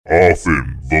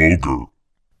often vulgar,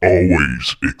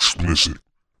 always explicit,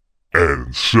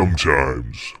 and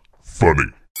sometimes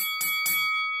funny.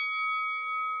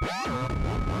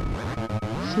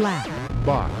 Slap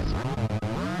Box.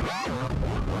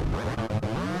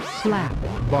 slap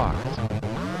Box.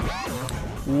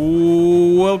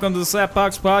 Welcome to the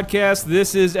Slapbox Podcast.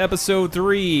 This is episode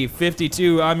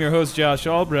 352. I'm your host, Josh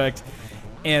Albrecht.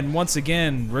 And once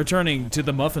again, returning to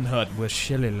the Muffin Hut with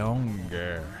Shelley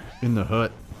Longer. In the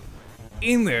hut.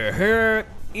 In the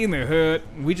hut.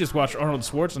 We just watched Arnold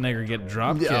Schwarzenegger get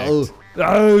drop kicked. Yeah.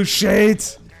 Oh,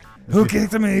 shit. Who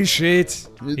kicked him? Shit.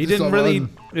 He didn't really.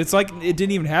 someone. It's like it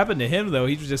didn't even happen to him, though.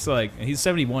 He was just like, he's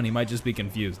 71. He might just be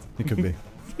confused. It could be.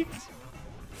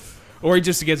 Or he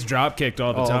just gets drop kicked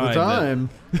all the All time.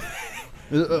 the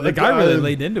time. The guy really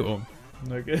laid into him.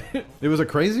 It was a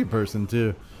crazy person,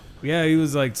 too. Yeah, he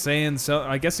was like saying so.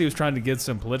 I guess he was trying to get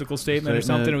some political statement or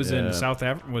something. It was in yeah. South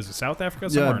Africa. Was it South Africa? Yeah,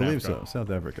 Somewhere I in believe Africa. so. South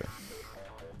Africa.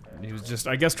 He was just,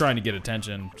 I guess, trying to get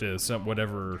attention to some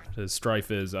whatever his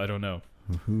strife is. I don't know.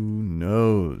 Who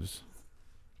knows?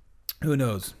 Who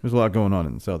knows? There's a lot going on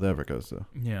in South Africa, so.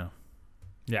 Yeah,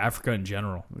 Africa in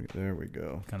general, There we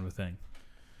go. kind of a thing.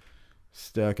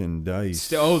 Stacking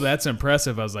dice. Oh, that's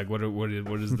impressive. I was like, what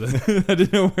is the? I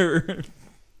didn't know where.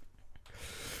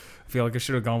 I feel like I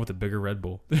should have gone with a bigger Red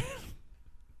Bull.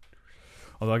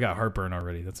 Although I got heartburn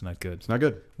already. That's not good. It's not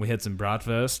good. We had some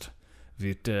bratwurst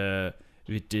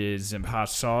with some hot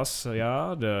sauce,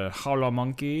 yeah, the Howler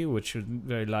Monkey, which was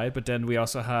very light, but then we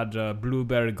also had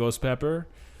blueberry ghost pepper,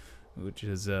 which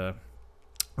is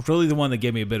really the one that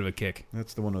gave me a bit of a kick.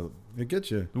 That's the one that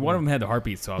gets you. One of them had the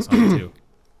heartbeat sauce on it, too.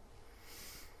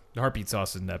 The heartbeat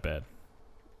sauce isn't that bad.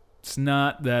 It's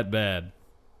not that bad.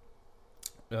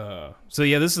 So,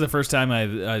 yeah, this is the first time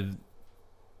I've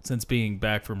since being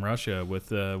back from Russia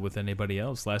with anybody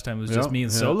else. Last time it was just Yeah, me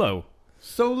and yeah. Solo.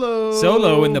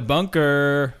 Solo In the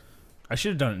bunker. I should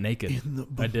have done it naked. In the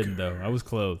I didn't though. I was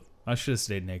clothed. I should have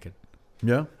stayed naked.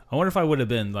 Yeah. I wonder if I would have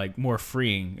been like more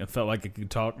freeing and felt like I could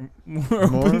talk more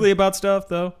openly about stuff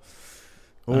though.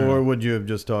 Or would you have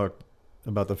just talked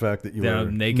about the fact that you That were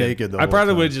I'm naked. the I whole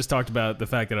probably time? would have just talked about the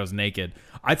fact that I was naked.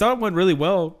 I thought it went really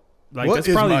well. Like What that's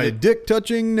is probably my dick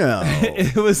touching now?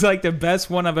 it was like the best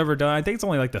one I've ever done. I think it's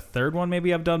only like the third one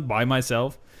maybe I've done by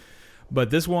myself. But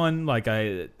this one, like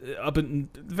up in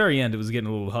the very end, it was getting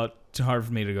a little hard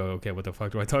for me to go, okay, what the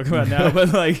fuck do I talk about now?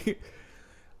 But like,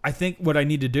 I think what I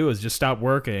need to do is just stop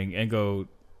working and go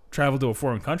travel to a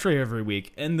foreign country every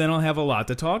week, and then I'll have a lot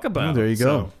to talk about. Oh, there you go.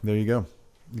 So, There you go.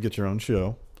 You get your own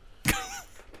show. I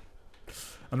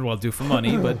don't know what I'll do for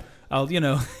money, but I'll,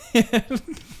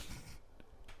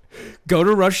 go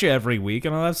to Russia every week,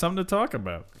 and I'll have something to talk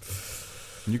about.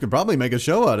 You could probably make a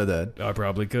show out of that. I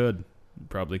probably could.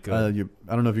 Probably could. I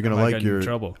don't know if you're gonna Might like get in your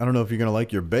trouble. I don't know if you're gonna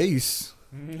like your bass.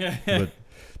 But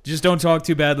Just don't talk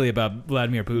too badly about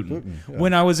Vladimir Putin. yeah.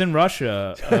 When I was in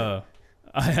Russia,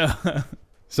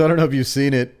 So I don't know if you've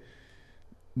seen it.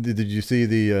 Did you see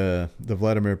the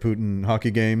Vladimir Putin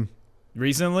hockey game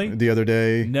recently, the other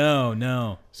day?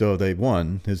 no, So they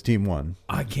won. His team won.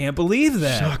 I can't believe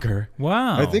that. Shocker.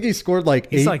 Wow. I think he scored like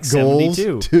He's 8 like goals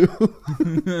 72. too.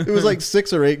 It was like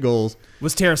 6 or 8 goals.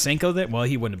 Was Tarasenko there? Well,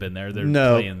 he wouldn't have been there. They're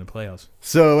No. playing in the playoffs.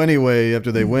 So anyway,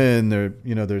 after they win, they're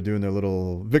doing their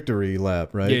little victory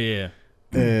lap, right? Yeah.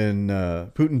 And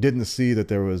Putin didn't see that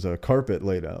there was a carpet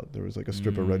laid out. There was like a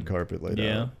strip of red carpet laid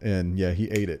Yeah. out. And yeah, he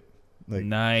ate it. Like,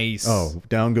 Nice. oh,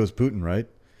 down goes Putin, right?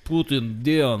 Putin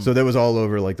down. So that was all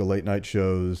over like the late night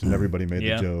shows, and everybody made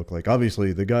Yeah. the joke. Like,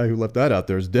 obviously, the guy who left that out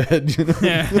there is dead,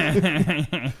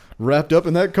 wrapped up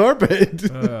in that carpet.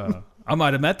 I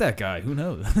might have met that guy. Who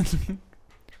knows?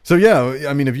 So yeah,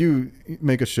 I mean, if you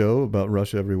make a show about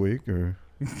Russia every week or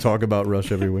talk about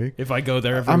Russia every week, If I go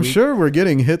there every I'm week. sure we're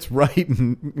getting hits right.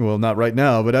 Well, not right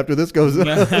now, but after this goes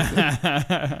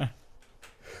up.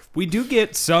 We do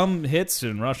get some hits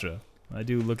in Russia. I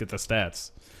do look at the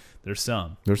stats. There's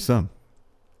some. There's some.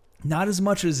 Not as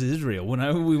much as Israel.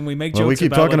 When we make Well, jokes we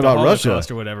keep about, talking like, the about Russia.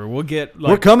 Holocaust or whatever, we'll get like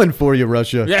We're coming for you,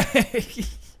 Russia. Yeah,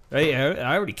 hey,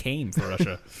 I already came for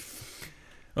Russia.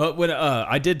 When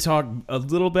I did talk a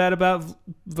little bit about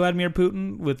Vladimir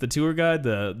Putin with the tour guide,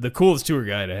 the coolest tour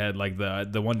guide I had. Like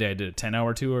the one day I did a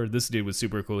 10-hour tour. This dude was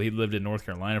super cool. He lived in North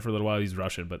Carolina for a little while. He's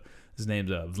Russian, but his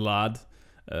name's Vlad.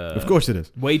 Of course it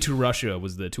is. Way to Russia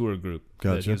was the tour group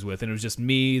that Gotcha. he was with, and it was just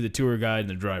me, the tour guide, and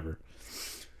the driver.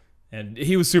 And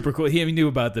he was super cool. He knew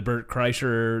about the Bert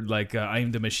Kreischer, like I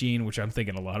Am the Machine, which I'm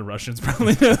thinking a lot of Russians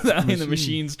probably know the I Am the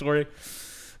Machine story.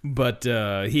 But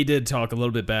he did talk a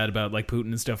little bit bad about like Putin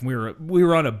and stuff. And we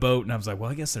were on a boat, and I was like,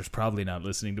 well, I guess there's probably not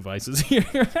listening devices here.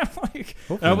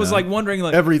 I was not. like wondering,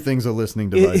 like Everything's a listening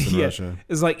device in yeah, Russia.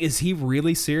 it's like, is he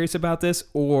really serious about this,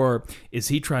 or is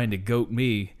he trying to goat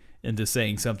me into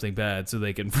saying something bad so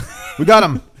they can? We got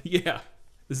him. Yeah,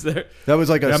 is there? That was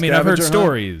like a I mean, I've heard scavenger hunt.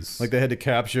 stories. Like they had to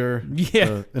capture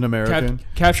Yeah. an American,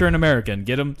 Capture an American,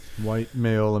 get him. white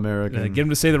male American. Get him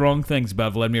to say the wrong things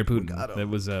about Vladimir Putin. That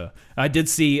was I did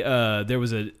see there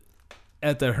was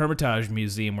at the Hermitage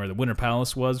Museum where the Winter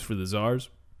Palace was for the czars.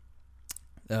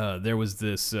 There was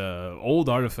this old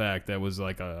artifact that was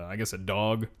like I guess a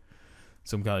dog,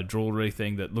 some kind of jewelry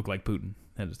thing that looked like Putin.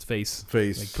 Had his face like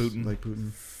Putin. Like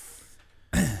Putin.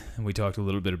 And we talked a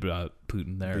little bit about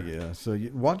Putin there. But yeah, so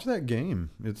you watch that game.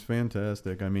 It's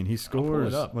fantastic. I mean, he pull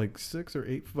scores it up. like 6 or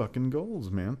 8 fucking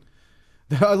goals, man.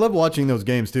 I love watching those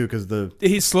games too because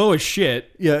He's slow as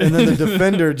shit. and then the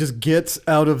defender just gets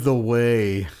out of the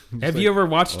way. Have you ever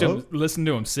watched him, listen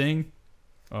to him sing?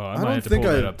 Oh, I might have to pull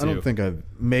that up too. I don't think I've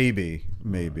maybe.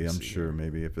 I'm sure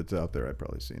maybe if it's out there, I've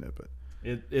probably seen it. But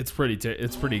It's pretty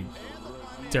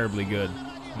terribly good.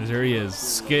 There he is,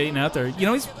 skating out there. You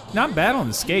know, he's not bad on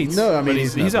the skates. No, I mean, but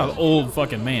he's not an bad. old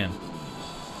fucking man.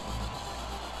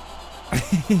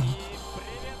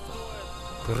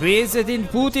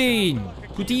 President Putin.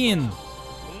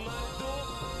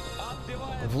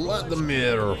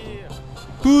 Vladimir.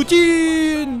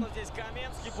 Putin.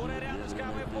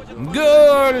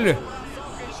 Goal.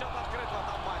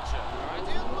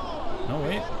 No,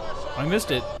 wait. I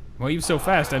missed it. Well, he was so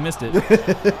fast, I missed it.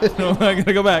 No, I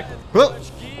gotta go back. Well,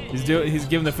 He's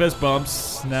giving the fist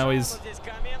bumps. Now he's.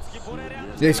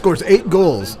 he scores 8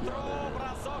 goals.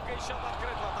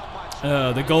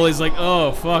 The goalie's like,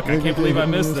 oh fuck! I can't believe I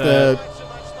missed that.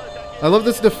 I love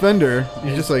this defender.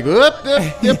 He's just like, whoop,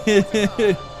 yep.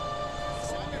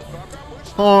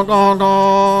 Honk, honk,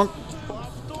 honk.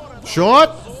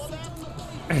 Shot.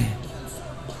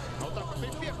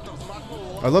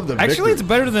 I love the Actually, it's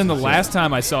victory. better than the last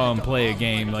time I saw him play a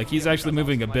game. Like he's actually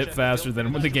moving a bit faster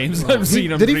than the games I've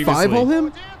seen him. Did he previously. 5-hole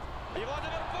him?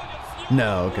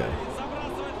 No, okay.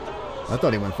 I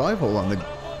thought he went 5-hole on the.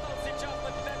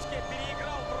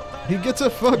 He gets a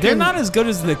fucking. They're not as good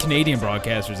as the Canadian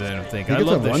broadcasters, I don't think. He I gets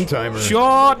love a this one-timer.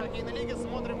 shot.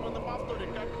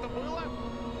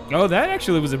 Oh, that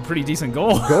actually was a pretty decent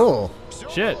goal. goal.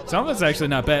 Shit, some of it's actually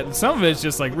not bad. Some of it's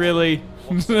just like really.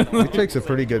 He takes a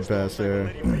pretty good pass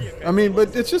there. I mean,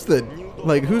 but it's just that,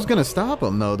 like, who's gonna stop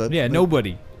him though? Yeah,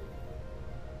 nobody.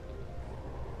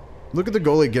 Look at the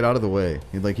goalie get out of the way.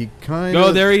 He kind of.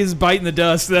 Oh, there he is biting the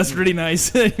dust. That's pretty nice.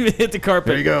 He hit the carpet.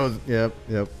 There he goes. Yep.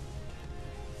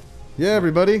 Yeah,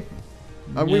 everybody.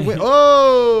 We win.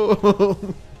 Oh!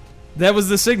 That was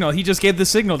the signal. He just gave the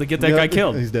signal to get that guy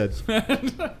killed. He's dead.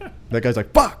 That guy's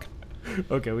like, fuck!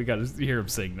 Okay, we gotta hear him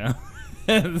sing now.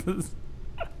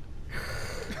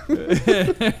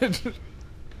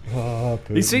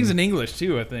 He sings in English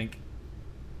too, I think.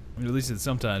 At least it's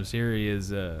sometimes. Here he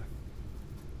is.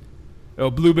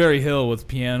 Blueberry Hill with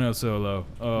piano solo.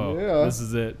 Oh, Yeah. This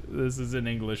is it. This is in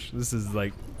English. This is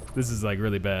like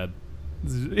really bad.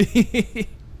 It's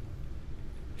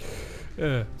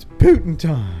Putin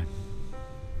time.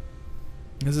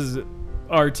 This is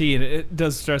RT, and it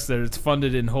does stress that it's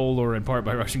funded in whole or in part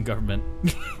by Russian government.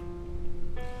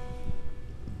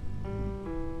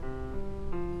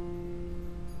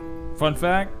 Fun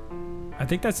fact, I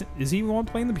think is he the one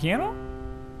playing the piano?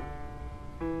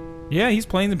 Yeah, he's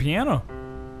playing the piano.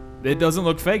 It doesn't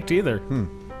look faked either. I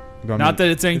mean, Not that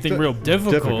it's anything real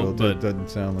difficult, It but doesn't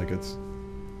sound like it's.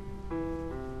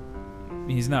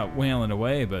 he's not wailing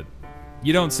away, but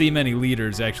you don't see many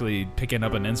leaders actually picking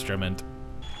up an instrument.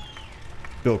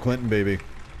 Bill Clinton, baby.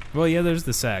 Well, yeah, there's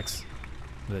the sax,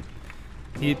 but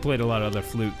he played a lot of other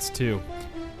flutes too.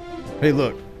 Hey,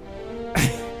 look.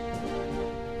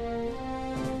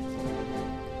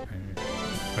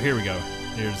 Oh, here we go.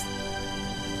 Here's.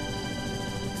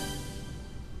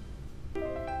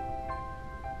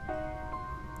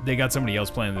 They got somebody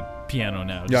else playing the piano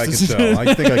now. Yeah, I can tell.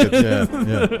 I think I could.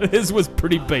 Yeah. His was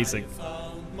pretty basic.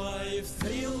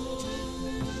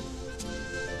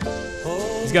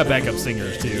 He's got backup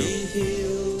singers too.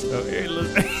 Oh, here,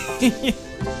 look.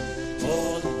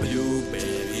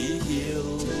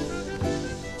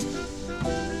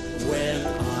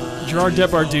 Gerard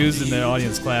Depardieu's in the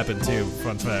audience clapping too.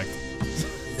 Fun fact.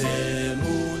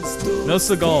 No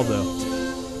Seagal though.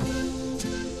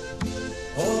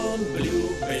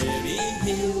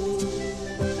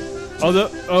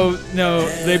 Oh no,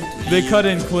 they cut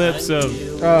in clips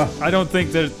of. I don't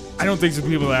think some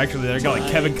people are actually there. Got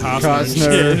like Kevin Costner. And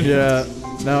Costner. shit. Yeah.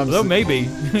 Now I'm. Although maybe.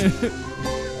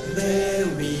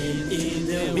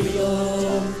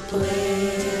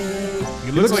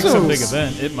 It looks like so- some big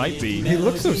event. It might be. He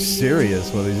looks so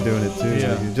serious while he's doing it too.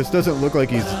 Yeah. Like, he just doesn't look like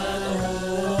he's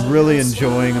really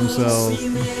enjoying himself.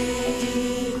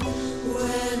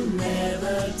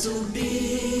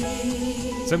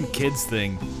 Some kids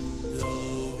thing.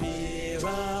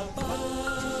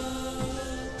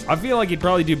 I feel like he'd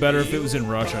probably do better if it was in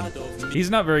Russian. He's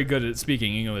not very good at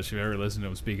speaking English. If you ever listen to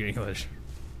him speak English.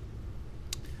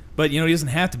 But, he doesn't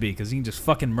have to be, because he can just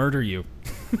fucking murder you.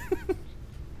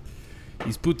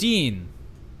 He's Putin.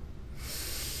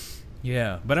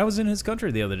 Yeah, but I was in his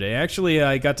country the other day. Actually,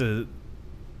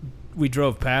 we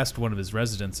drove past one of his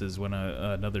residences when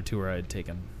another tour I had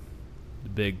taken. The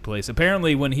big place.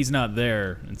 Apparently, when he's not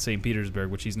there in St. Petersburg,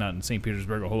 which he's not in St.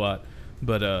 Petersburg a whole lot,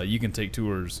 but you can take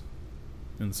tours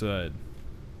inside.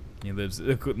 He lives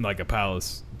like a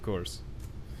palace, of course.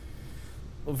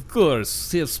 Of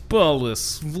course, his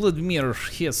palace. Vladimir,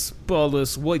 his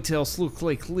palace. White House look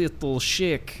like little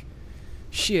shack.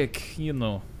 Shack,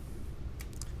 You're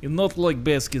not like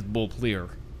basketball player.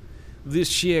 This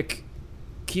shack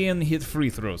can hit free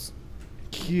throws.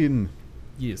 Kin.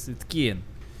 Yes, it can.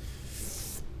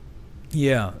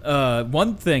 Yeah.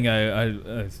 One thing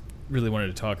I really wanted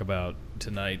to talk about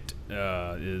tonight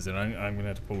is, and I'm going to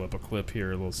have to pull up a clip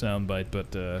here, a little soundbite,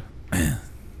 but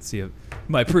see if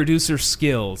my producer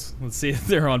skills. Let's see if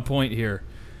they're on point here.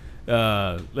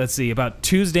 Let's see. About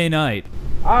Tuesday night,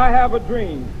 I have a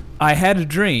dream. I had a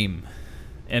dream,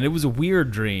 and it was a weird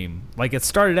dream. Like, it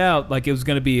started out like it was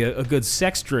going to be a good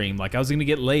sex dream, like I was going to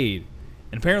get laid.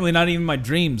 And apparently not even my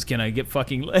dreams can I get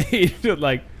fucking laid.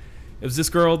 Like, it was this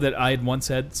girl that I had once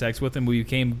had sex with, and we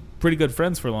became pretty good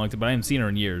friends for a long time, but I haven't seen her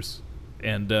in years.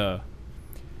 And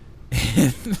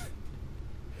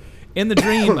in the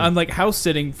dream, I'm like house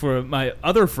sitting for my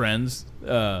other friends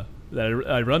that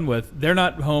I run with. They're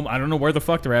not home. I don't know where the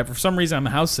fuck they're at. For some reason, I'm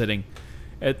house sitting.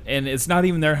 And it's not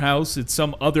even their house. It's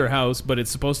some other house, but it's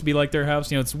supposed to be like their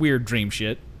house. It's weird dream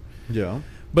shit. Yeah.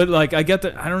 But, like, I don't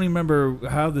even remember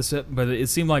how this, but it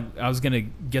seemed like I was going to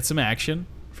get some action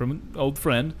from an old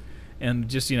friend. And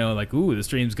just, like, ooh, this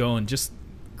dream's going just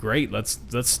great. Let's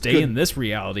stay in this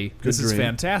reality. This is dream.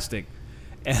 fantastic.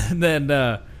 And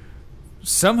then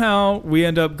somehow we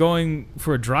end up going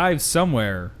for a drive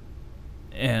somewhere.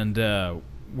 And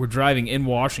we're driving in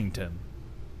Washington.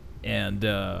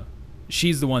 And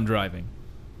she's the one driving.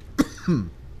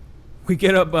 We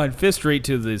get up on Fifth Street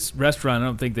to this restaurant I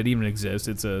don't think that even exists.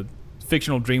 It's a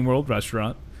fictional Dream World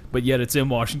restaurant, but yet it's in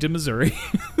Washington, Missouri.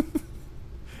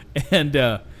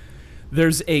 And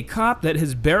there's a cop that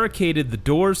has barricaded the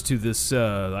doors to this,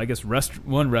 I guess,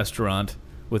 one restaurant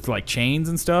with, like, chains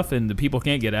and stuff, and the people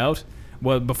can't get out.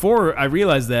 Well, before I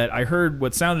realized that, I heard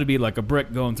what sounded to be like a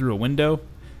brick going through a window.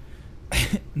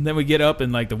 And then we get up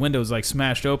and, like, the window's, like,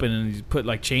 smashed open, and he put,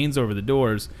 like, chains over the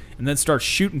doors, and then starts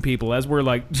shooting people as we're,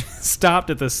 like, stopped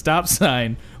at the stop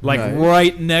sign, like, Nice.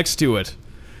 right next to it.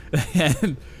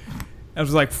 And I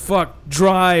was like, fuck,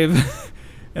 drive.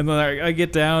 And then I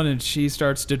get down, and she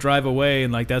starts to drive away,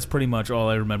 and, like, that's pretty much all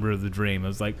I remember of the dream. I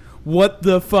was like, what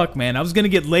the fuck, man? I was going to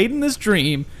get laid in this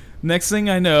dream. Next thing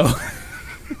I know,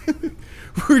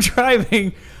 we're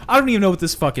driving. I don't even know what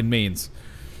this fucking means.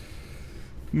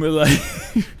 We're like,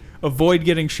 avoid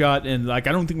getting shot, and, like,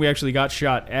 I don't think we actually got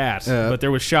shot at, but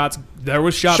there was shots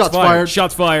Shots fired.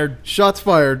 Shots fired. Shots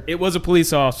fired. It was a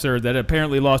police officer that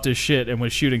apparently lost his shit and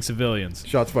was shooting civilians.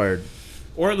 Shots fired.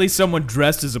 Or at least someone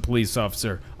dressed as a police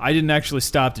officer. I didn't actually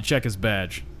stop to check his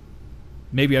badge.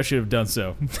 Maybe I should have done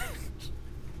so.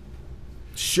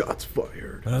 Shots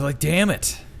fired. But I was like, damn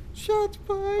it. Shots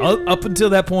fired. Up until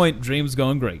that point, dream's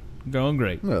going great. Going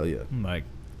great. Well, yeah, I'm like,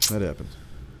 that happens.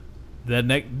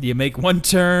 then you make one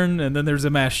turn, and then there's a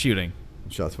mass shooting.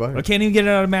 Shots fired. I can't even get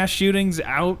out of mass shootings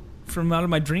out of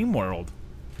my dream world.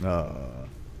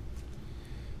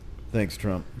 Thanks,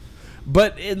 Trump.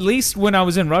 But at least when I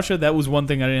was in Russia, that was one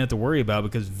thing I didn't have to worry about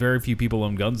because very few people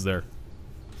own guns there.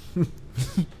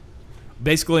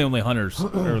 Basically, only hunters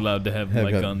are allowed to have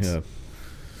guns. Yeah.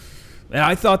 And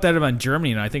I thought that about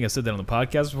Germany, and I think I said that on the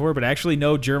podcast before, but actually,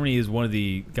 no, Germany is one of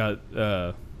the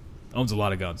owns a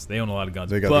lot of guns. They own a lot of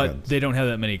guns, They got but the guns. they don't have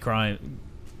that many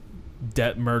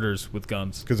murders with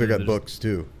guns Because they got There's- books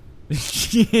too.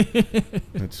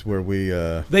 That's where we.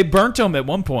 They burnt them at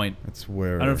one point. That's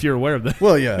where. I don't know if you're aware of that.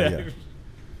 Well, yeah.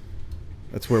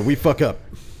 That's where we fuck up.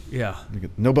 Yeah. We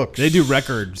get no books. They do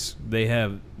records.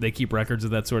 They keep records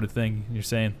of that sort of thing. You're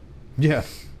saying Yeah.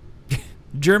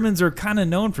 Germans are kind of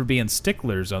known for being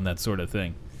sticklers on that sort of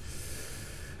thing.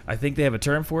 I think they have a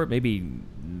term for it. Maybe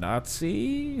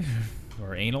Nazi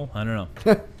or anal. I don't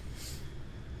know.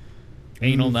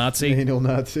 Anal Nazi. Anal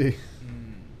Nazi.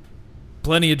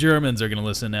 Plenty of Germans are going to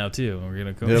listen now, too. We're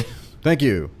going to go. Yep. Thank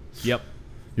you. Yep.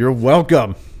 You're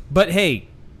welcome. But hey,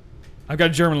 I've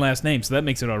got a German last name, so that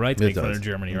makes it all right to make fun does. of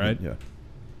Germany, right? Yeah.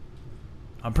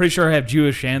 I'm pretty sure I have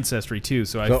Jewish ancestry, too,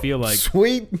 so I feel like...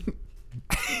 Sweet.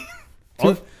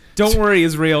 Don't worry,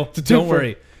 Israel. a Don't twofer.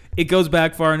 worry. It goes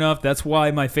back far enough. That's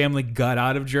why my family got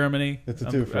out of Germany. It's a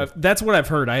twofer. That's what I've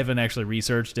heard. I haven't actually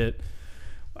researched it.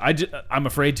 I'm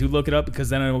afraid to look it up because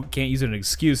then I can't use it as an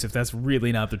excuse if that's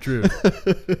really not the truth.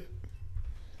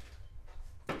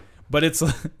 But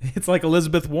it's like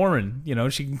Elizabeth Warren. You know,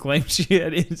 she can claim she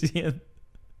had Indian.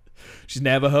 She's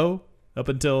Navajo up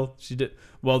until she did.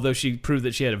 Well, though she proved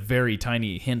that she had a very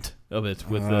tiny hint of it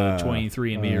with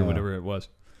 23andMe or whatever it was.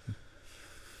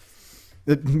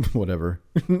 Whatever.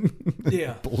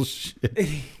 Yeah. Bullshit.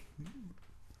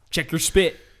 Check your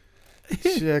spit.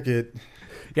 Check it.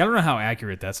 Yeah, I don't know how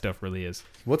accurate that stuff really is.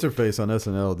 What's her face on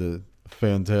SNL did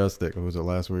fantastic. Was it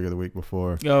last week or the week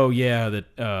before? Oh yeah,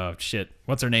 that shit.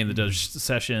 What's her name that does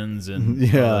sessions and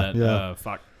Yeah, all that? yeah.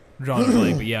 Fuck, drawing a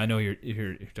blank. But yeah, I know who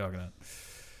you're talking about.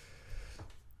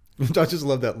 I just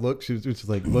love that look. She was just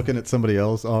like looking at somebody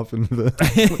else off into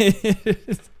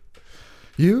the.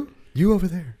 You over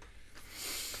there.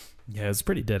 Yeah, it's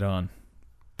pretty dead on.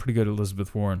 Pretty good,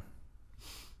 Elizabeth Warren.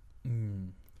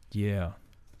 Yeah.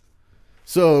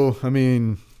 So I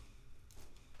mean,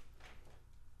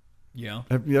 Yeah.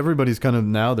 everybody's kind of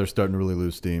now they're starting to really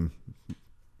lose steam,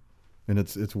 and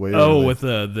it's way. Oh, early. with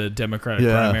the Democratic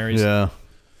primaries. Yeah.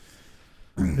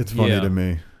 It's funny Yeah. to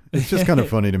me. It's just kind of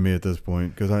funny to me at this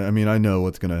point because I mean I know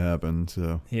what's going to happen.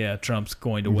 So Yeah, Trump's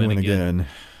going to He's win win again.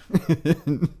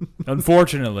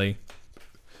 Unfortunately.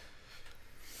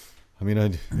 I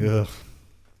mean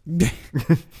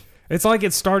It's like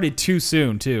it started too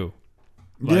soon too.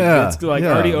 Like, Yeah, it's like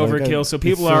yeah, already like, overkill, so it's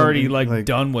people so, are already like-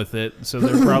 done with it. So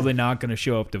they're probably not going to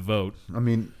show up to vote. I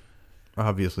mean,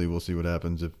 obviously we'll see what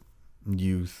happens if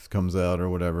youth comes out or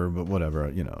whatever. But whatever,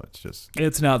 it's just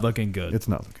It's not looking good. it's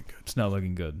not looking good. It's not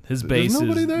looking good. His There's base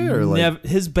nobody is there, like,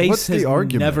 his base what's the has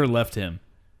argument? never left him.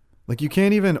 Like you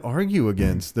can't even argue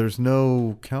against. There's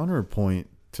no counterpoint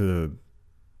to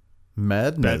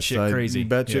madness. Batshit crazy.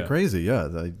 Batshit Yeah. crazy. Yeah.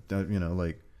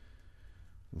 Like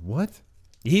what?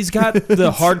 He's got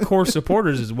the hardcore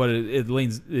supporters is what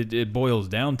it boils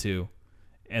down to.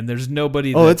 And there's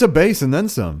nobody Oh, it's a base and then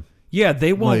some. yeah,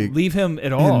 they won't like, leave him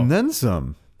at all. And then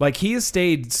some. Like he has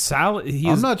stayed solid.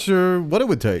 I'm not sure what it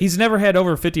would take. He's never had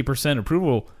over 50%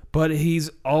 approval, but he's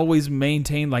always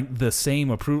maintained like the same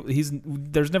approval.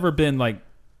 There's never been like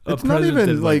a It's not president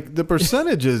even that, like the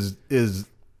percentage is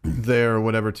there or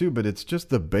whatever too, but it's just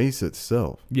the base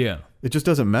itself. yeah. It just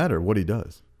doesn't matter what he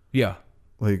does. Yeah.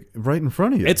 Like right in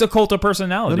front of you. It's a cult of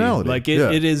personality. Personality, Like yeah.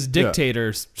 it is Yeah.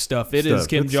 dictator stuff. It is Stuff.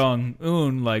 Kim It's- Jong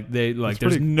Un. Like there's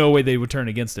pretty- no way they would turn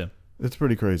against him. It's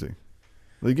pretty crazy.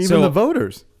 Like even So- the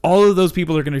voters. All of those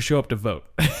people are going to show up to vote.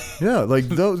 Yeah, like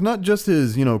those not just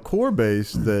his, core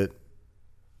base that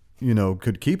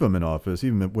could keep him in office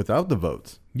even without the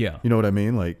votes. Yeah. You know what I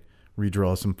mean? Like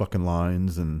redraw some fucking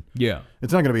lines and Yeah.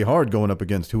 it's not going to be hard going up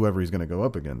against whoever he's going to go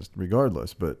up against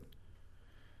regardless, but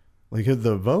like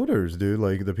the voters, dude,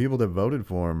 like the people that voted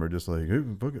for him are just like, hey,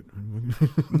 fuck it.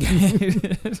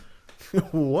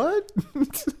 What?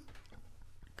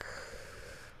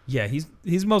 Yeah.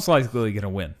 He's most likely going to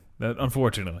win.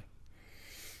 Unfortunately.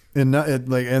 And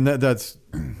that's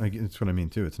like it's what I mean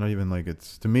too. It's not even like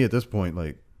it's to me at this point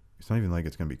like it's not even like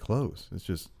it's gonna be close. It's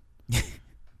just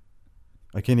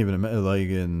I can't even imagine like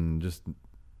in just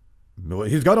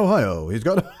he's got Ohio. He's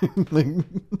got like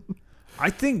I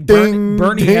think Ding,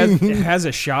 Bernie ding. has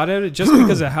a shot at it just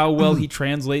because of how well he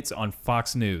translates on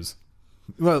Fox News.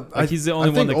 well, he's the only I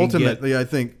one think that can get- ultimately I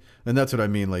think, and that's what I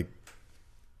mean. Like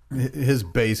his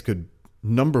base could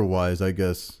number wise, I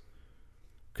guess,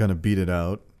 kind of beat it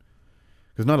out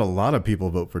because not a lot of people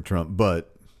vote for Trump,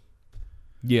 but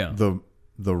Yeah. the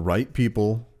right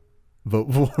people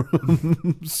vote for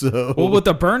him. So Well, with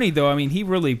the Bernie though, I mean,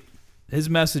 his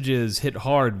messages hit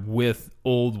hard with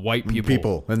old white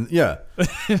people. and yeah,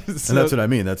 So, and that's what I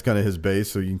mean. That's kind of his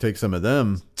base. So you can take some of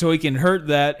them so he can hurt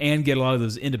that and get a lot of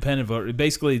those independent voters.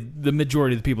 Basically, the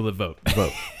majority of the people that vote.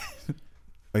 vote.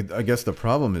 I guess the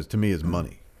problem is to me is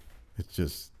money. It's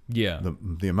just Yeah.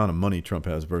 the amount of money Trump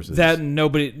has versus That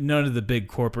none of the big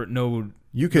corporate,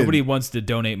 You could- nobody wants to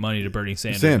donate money to Bernie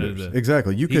Sanders. Sanders.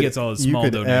 Exactly. You he could gets all his you small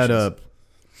could add donations. up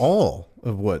all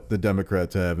of what the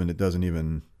Democrats have, and it doesn't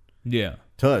even Yeah.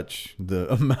 touch the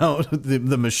amount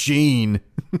the machine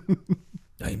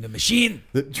I'm the machine.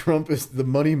 that Trump is the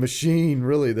money machine.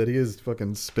 Really, that he is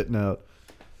fucking spitting out.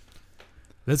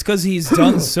 That's because he's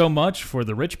done so much for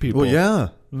the rich people. Well, yeah.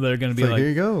 They're going to be It's like, here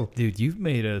you go. dude, you've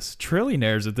made us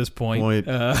trillionaires at this point.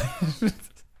 Here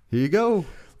you go.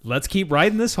 Let's keep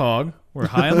riding this hog. We're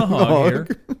high on the hog here.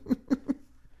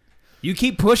 You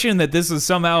keep pushing that this is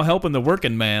somehow helping the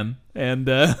working man, and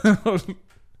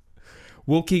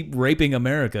we'll keep raping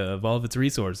America of all of its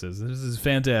resources. This is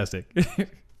fantastic.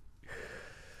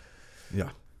 Yeah.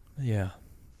 Yeah.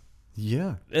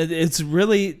 Yeah. It's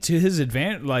really to his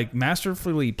advantage, like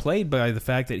masterfully played by the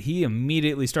fact that he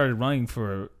immediately started running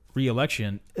for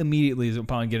re-election immediately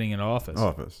upon getting into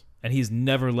office. And he's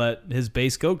never let his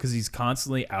base go because he's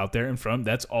constantly out there in front.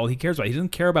 That's all he cares about. He doesn't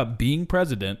care about being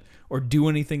president or do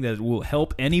anything that will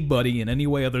help anybody in any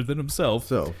way other than himself.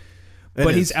 So,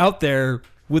 but he's out there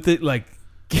with it, like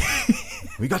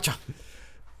we gotcha.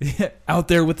 out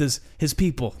there with his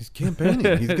people. He's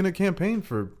campaigning. He's going to campaign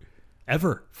for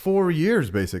Ever. 4 years,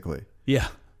 basically. Yeah.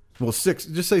 Well, 6.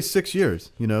 Just say 6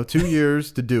 years. 2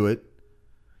 years to do it,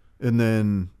 and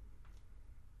then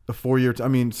a 4 year.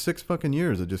 6 fucking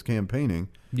years of just campaigning.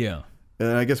 Yeah.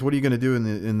 And I guess what are you going to do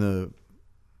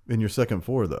in your second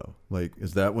 4 though? Like,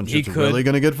 is that when shit's really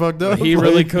going to get fucked up? He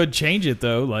really could change it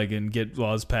though, like, and get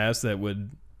laws passed that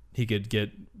he could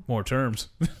get more terms.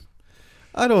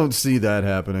 I don't see that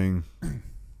happening.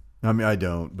 I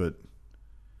don't, but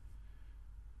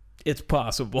it's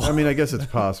possible. I guess it's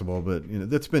possible, but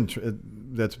that's been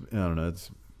I don't know. It's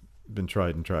been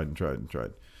tried and tried and tried and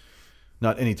tried.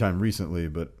 Not anytime recently,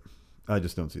 but I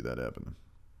just don't see that happening.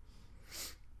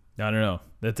 I don't know.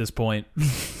 At this point,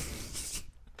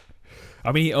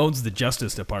 he owns the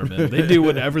Justice Department. They do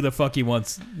whatever the fuck he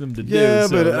wants them to do. Yeah,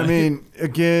 so, but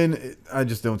again, I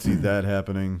just don't see that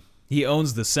happening. He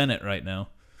owns the Senate right now.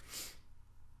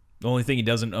 The only thing he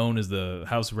doesn't own is the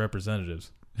House of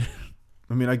Representatives.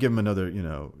 I give him another,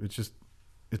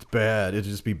 it's bad. It'd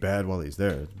just be bad while he's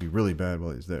there. It'd be really bad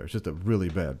while he's there. It's just a really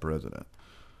bad president.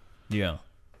 Yeah.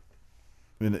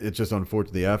 And it's just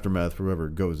unfortunate, the aftermath for whoever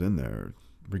goes in there,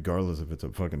 regardless if it's a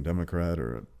fucking Democrat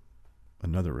or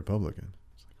another Republican.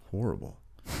 It's like horrible.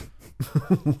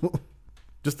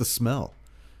 Just the smell.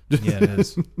 Yeah, it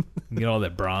is. You get all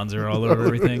that bronzer all over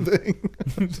everything.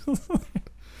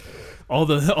 all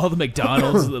the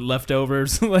McDonald's the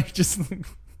leftovers, like just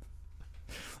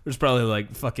there's probably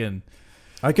like fucking.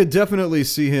 I could definitely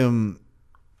see him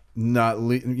not.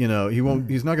 He won't.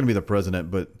 He's not going to be the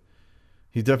president, but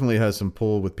he definitely has some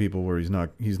pull with people where he's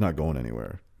not going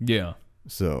anywhere. Yeah.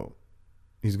 So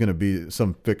he's going to be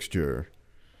some fixture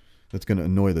that's going to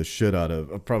annoy the shit out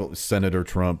of probably Senator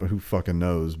Trump. Who fucking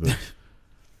knows? But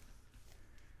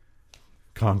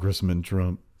Congressman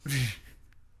Trump.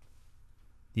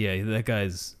 Yeah, that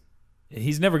guy's.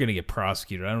 He's never going to get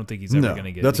prosecuted. I don't think he's ever going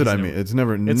to get. That's what I mean. It's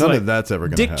never. None like of that's ever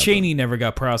going to happen. Dick Cheney never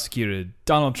got prosecuted.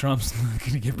 Donald Trump's not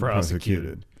going to get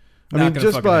prosecuted.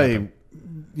 Just by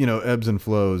ebbs and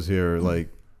flows here, like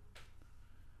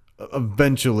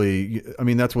eventually.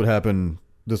 That's what happened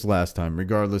this last time.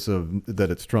 Regardless of that,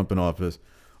 it's Trump in office,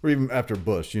 or even after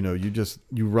Bush.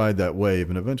 You ride that wave,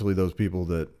 and eventually those people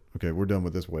that we're done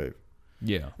with this wave.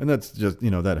 Yeah, and that's just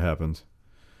that happens.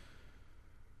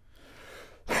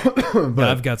 But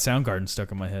I've got Soundgarden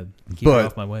stuck in my head. Keep it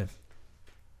off my wave.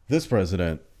 This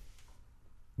president,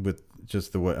 with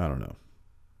just the way, I don't know.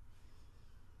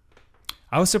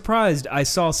 I was surprised. I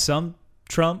saw some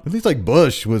Trump. At least like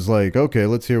Bush was like, okay,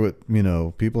 let's hear what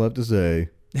people have to say.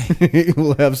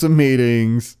 We'll have some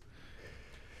meetings.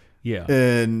 Yeah.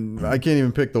 And I can't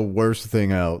even pick the worst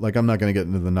thing out. Like, I'm not going to get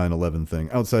into the 9/11 thing.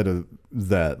 Outside of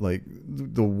that, like,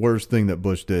 the worst thing that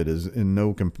Bush did is in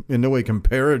no way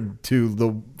compared to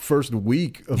the first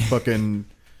week of fucking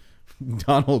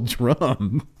Donald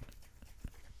Trump.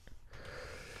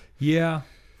 Yeah.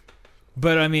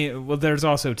 But, there's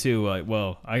also, too, like,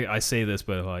 I say this,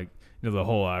 but, like, the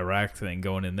whole Iraq thing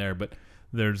going in there. But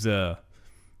there's,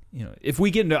 if we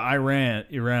get into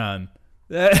Iran...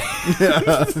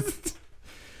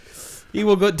 he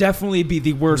will definitely be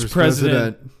the worst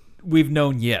president we've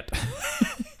known yet.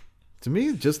 To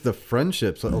me, just the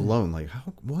friendships alone, like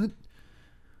what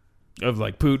of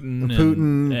like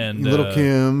Putin and Little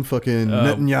Kim, fucking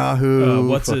Netanyahu,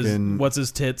 what's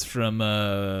his tits from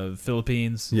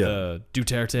Philippines? Yeah,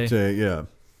 Duterte. Yeah.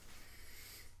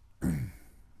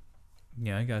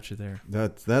 Yeah, I got you there.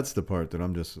 That's the part that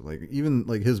I'm just like, even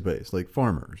like his base, like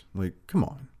farmers, like come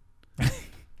on.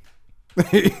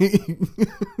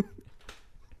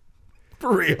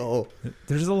 For real.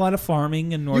 There's a lot of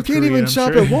farming in North Korea. You can't even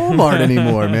shop at Walmart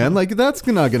anymore, man. Like, that's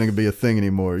not going to be a thing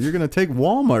anymore. You're going to take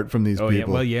Walmart from these people. Yeah.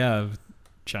 Well, yeah.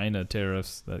 China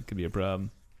tariffs. That could be a problem.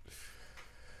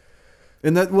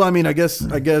 And that, well, I mean, I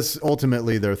guess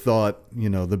ultimately their thought,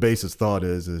 the basis thought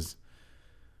is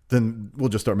then we'll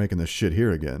just start making this shit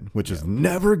here again, which is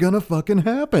never gonna fucking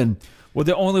happen. Well,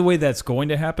 the only way that's going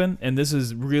to happen, and this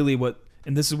is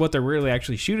what they're really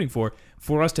actually shooting for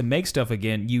us to make stuff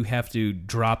again, you have to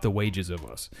drop the wages of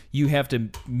us. You have to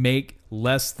make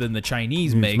less than the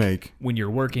Chinese make when you're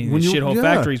working in shithole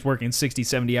factories working 60,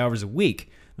 70 hours a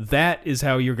week. That is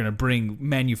how you're going to bring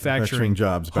manufacturing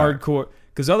jobs back. hardcore.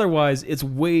 Because otherwise, it's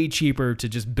way cheaper to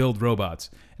just build robots.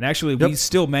 And actually, we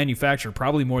still manufacture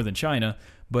probably more than China,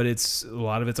 but a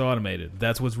lot of it's automated.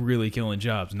 That's what's really killing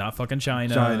jobs. Not fucking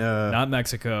China. Not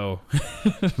Mexico.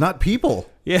 Not people.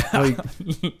 Yeah. Like,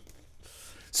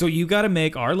 so you got to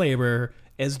make our labor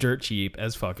as dirt cheap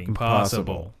as fucking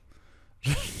possible.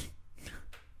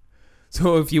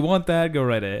 So if you want that, go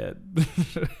right ahead.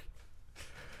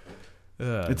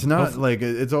 It's not like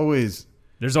it's always.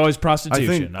 There's always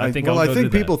prostitution. I think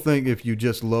people think if you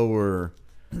just lower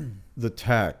the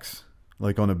tax,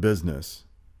 like on a business,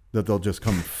 that they'll just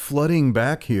come flooding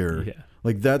back here. Yeah.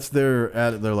 Like that's they're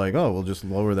like, oh, we'll just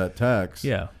lower that tax.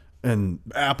 Yeah. And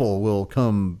Apple will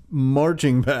come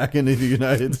marching back into the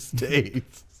United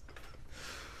States.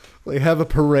 Like have a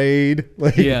parade.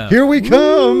 Like here we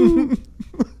come.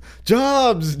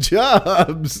 Jobs.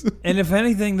 And if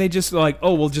anything, they just like,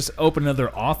 oh, we'll just open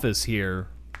another office here.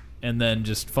 And then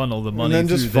just funnel the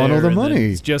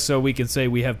money. Just so we can say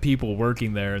we have people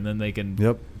working there, and then they can.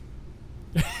 Yep.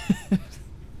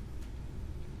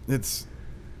 It's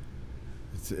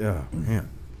man,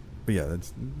 but yeah,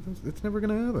 it's never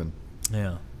gonna happen.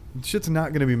 Yeah, shit's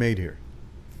not gonna be made here.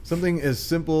 Something as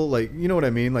simple, like, you know what I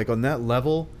mean, like on that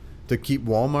level, to keep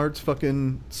Walmart's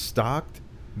fucking stocked.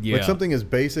 Yeah. Like something as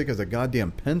basic as a goddamn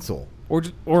pencil or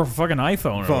a fucking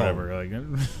iPhone or whatever.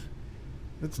 Like.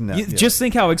 It's not, Just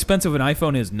think how expensive an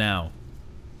iPhone is now.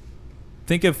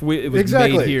 Think if it was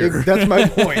exactly. made here. That's my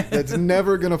point. That's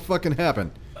never gonna fucking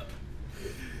happen.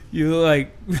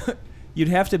 You'd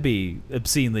have to be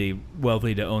obscenely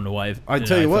wealthy to own I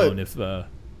tell you what, if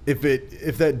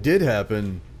that did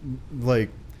happen,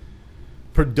 like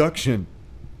production,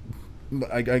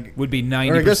 would be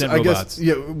 90% robots.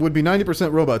 It would be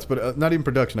 90% robots, but not even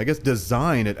production. I guess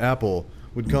design at Apple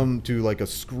would come to like a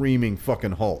screaming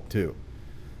fucking halt too.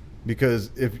 Because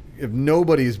if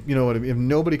nobody's, if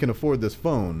nobody can afford this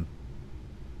phone,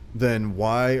 then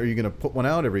why are you going to put one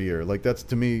out every year? Like that's,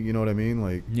 to me, you know what I mean?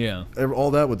 Like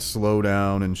all that would slow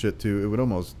down and shit too. It would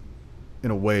almost, in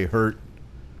a way, hurt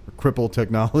or cripple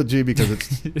technology because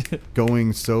it's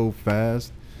going so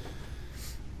fast.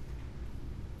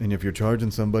 And if you're charging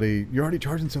somebody, you're already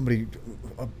charging somebody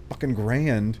a fucking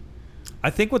 $1,000. I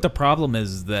think what the problem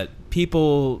is that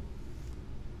people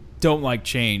don't like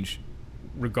change.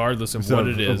 Regardless of what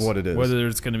it is, whether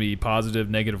it's going to be positive,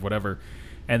 negative, whatever,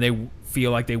 and they feel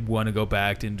like they want to go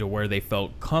back into where they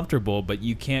felt comfortable, but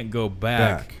you can't go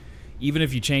back. Even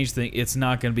if you change things, it's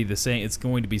not going to be the same. It's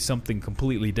going to be something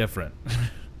completely different.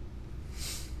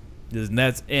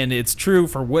 And it's true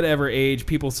for whatever age.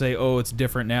 People say, "Oh, it's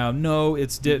different now." No,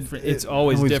 it's different. It's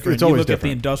always different. It's always you look different. at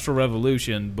the Industrial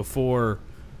Revolution before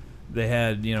they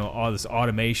had all this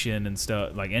automation and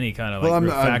stuff, like any kind of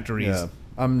real factories.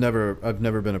 I've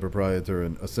never been a proprietor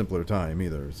in a simpler time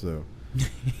either. So,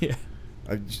 yeah.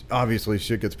 Obviously,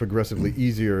 shit gets progressively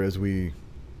easier as we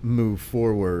move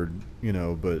forward,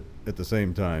 But at the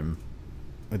same time,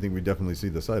 I think we definitely see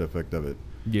the side effect of it.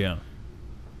 Yeah.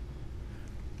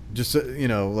 Just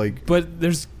like. But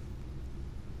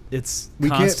it's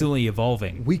constantly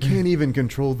evolving. We can't even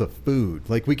control the food.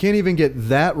 Like we can't even get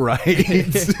that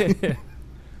right.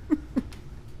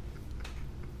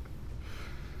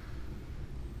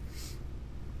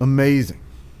 Amazing.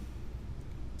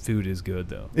 Food is good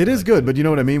though. It is good, but you know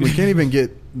what I mean? We can't even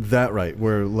get that right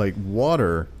where like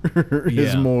water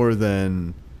is more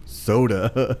than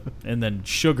soda. And then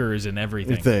sugar is in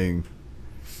everything.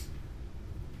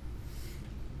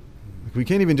 We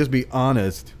can't even just be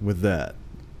honest with that.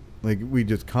 Like we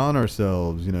just con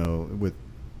ourselves, with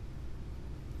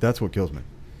that's what kills me.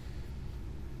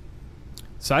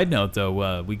 Side note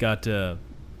though, we got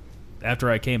after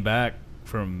I came back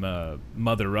from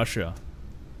Mother Russia,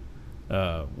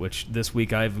 which this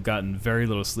week I've gotten very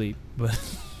little sleep, but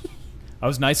I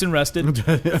was nice and rested.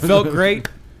 Felt great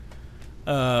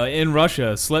in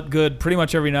Russia. Slept good pretty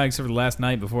much every night except for the last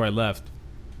night before I left.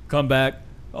 Come back,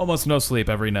 almost no sleep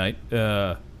every night.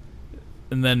 And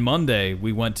then Monday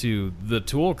we went to the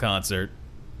Tool concert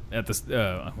at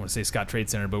the I want to say Scott Trade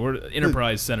Center, but we're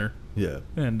Enterprise Center. Yeah.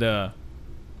 And I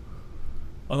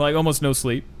was like almost no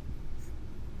sleep.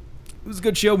 It was a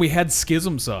good show. We had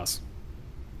schism sauce,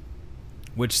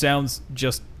 which sounds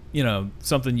just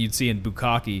something you'd see in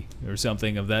Bukkake or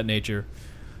something of that nature.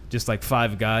 Just like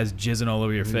 5 guys jizzing all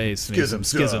over your face. Schism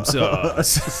Schism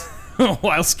sauce.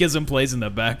 While Schism plays in the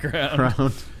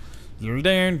background.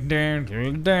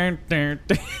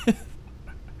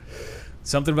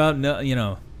 Something about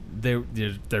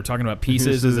they're talking about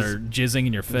pieces as they're jizzing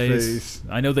in your face.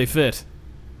 I know they fit.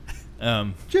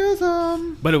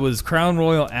 Jism. But it was Crown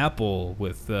Royal apple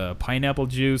with pineapple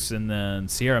juice and then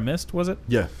Sierra Mist, was it?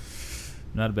 Yeah.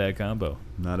 Not a bad combo.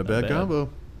 Not a bad combo.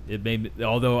 It made me,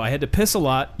 although I had to piss a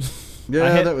lot.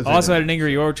 Yeah, that was also had an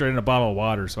Angry Orchard and a bottle of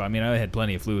water, so I mean I had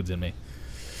plenty of fluids in me,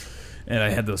 and I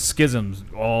had those schisms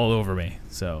all over me.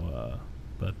 So,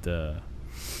 that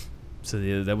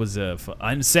was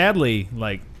I'm sadly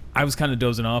like I was kind of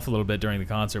dozing off a little bit during the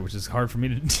concert, which is hard for me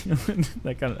to do.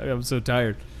 I was so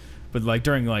tired. But like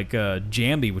during like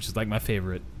Jambi, which is like my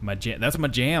favorite, that's my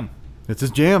jam. It's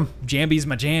his jam. Jambi's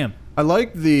my jam. I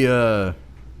like the.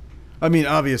 I mean,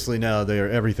 obviously now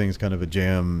everything's kind of a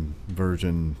jam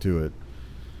version to it.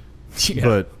 Yeah.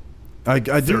 But I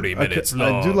do 30 minutes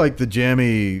long. I do like the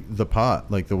jammy, the pot,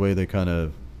 like the way they kind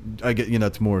of. I get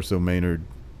it's more so Maynard.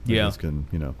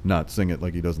 Can not sing it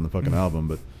like he does in the fucking album,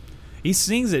 but he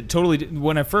sings it totally.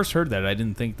 When I first heard that, I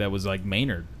didn't think that was like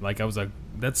Maynard. Like I was like,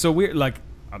 that's so weird. Like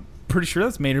I'm pretty sure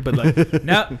that's Maynard, but like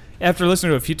now after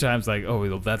listening to it a few times, like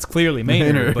well, that's clearly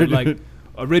Maynard. But like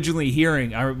originally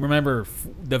hearing, I remember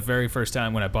the very first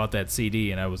time when I bought that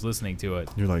CD and I was listening to it.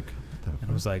 You're like, and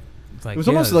I was like it was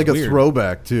almost like a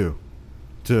throwback too,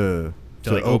 to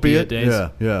like Opiate days.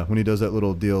 Yeah. When he does that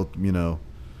little deal,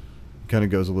 kind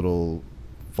of goes a little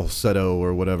falsetto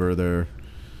or whatever there.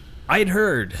 I had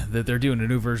heard that they're doing a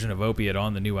new version of Opiate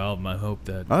on the new album. I hope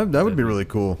that that would be really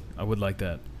cool. I would like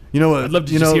that. You know what? I'd love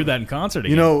to just hear that in concert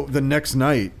again. The next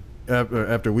night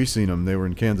after we seen them, they were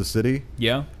in Kansas City.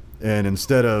 Yeah. And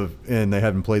and they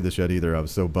hadn't played this yet either. I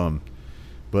was so bummed.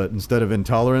 But instead of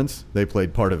Intolerance, they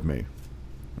played Part of Me.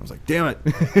 I was like, damn it.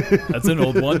 That's an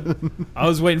old one. I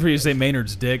was waiting for you to say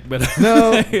Maynard's Dick, but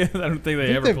no, I don't think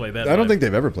they ever played that. I don't think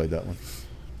they've ever played that one.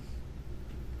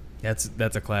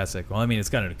 That's a classic. Well, I mean, it's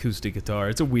got an acoustic guitar.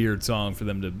 It's a weird song for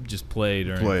them to just play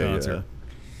during a concert. Yeah.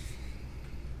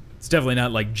 It's definitely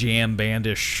not like jam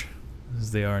bandish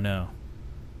as they are now.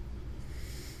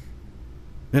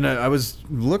 And I was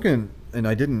looking, and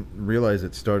I didn't realize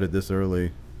it started this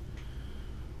early.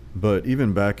 But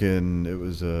even back it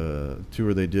was a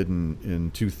tour they did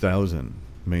in 2000,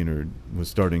 Maynard was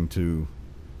starting to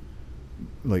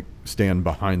like stand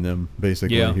behind them,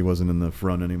 basically. Yeah. He wasn't in the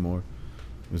front anymore.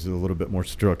 It was a little bit more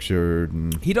structured.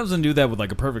 And he doesn't do that with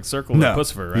like a Perfect Circle or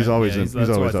Pussifer, right? He's always he's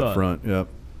always up front, yep.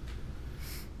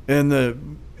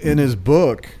 And in his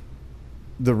book,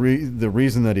 the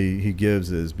reason that he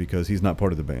gives is because he's not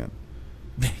part of the band.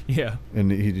 Yeah.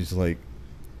 And he just like,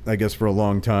 I guess for a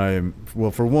long time, well,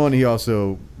 for one, he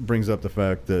also brings up the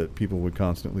fact that people would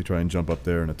constantly try and jump up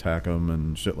there and attack him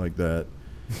and shit like that.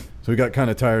 So he got kind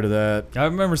of tired of that. I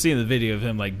remember seeing the video of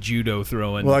him like judo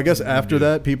throwing. Well, I guess after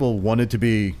that, people wanted to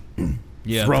be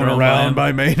thrown by around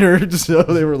by Maynard, so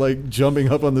they were like jumping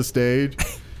up on the stage.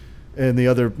 And the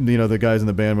other, the guys in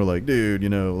the band were like, dude,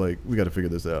 like, we got to figure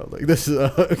this out. Like, this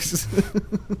sucks.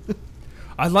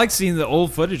 I like seeing the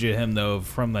old footage of him, though,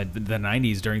 from like the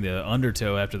 90s during the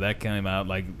Undertow after that came out,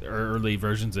 like early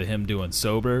versions of him doing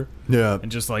Sober. Yeah.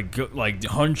 And just like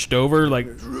hunched over, like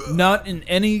not in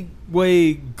any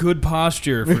way good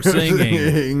posture for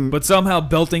singing, but somehow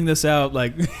belting this out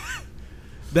like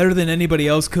better than anybody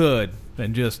else could.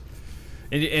 And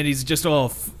he's just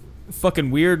all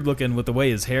fucking weird looking with the way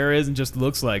his hair is and just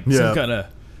looks like some kind of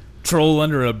troll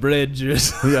under a bridge.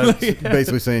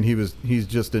 Basically saying he's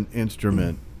just an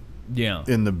instrument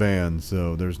in the band,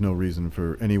 so there's no reason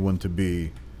for anyone to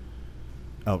be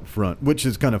out front, which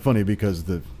is kind of funny because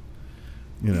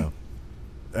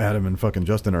Adam and fucking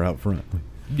Justin are out front.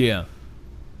 Yeah.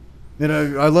 And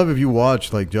I love if you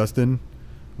watch like Justin,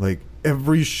 like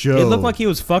every show. It looked like he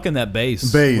was fucking that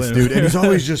bass, dude. And he's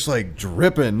always just like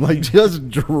dripping,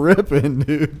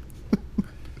 dude.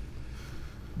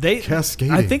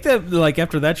 Cascading. I think that like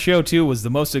after that show too was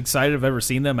the most excited I've ever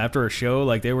seen them after a show.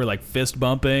 Like they were like fist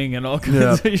bumping and all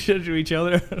kinds of shit to each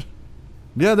other.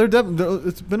 Yeah, they're definitely.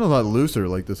 It's been a lot looser.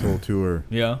 Like this whole tour.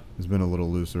 Yeah, it's been a little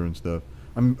looser and stuff.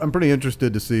 I'm pretty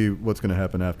interested to see what's going to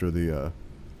happen after the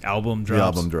album drops. The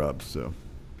album drops. So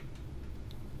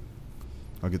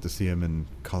I'll get to see him in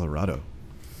Colorado.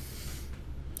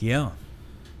 Yeah.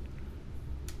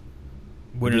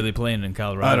 When are they playing in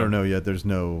Colorado? I don't know yet. There's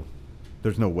no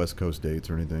West Coast dates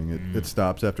or anything. It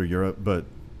stops after Europe, but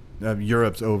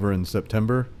Europe's over in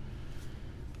September.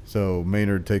 So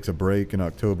Maynard takes a break in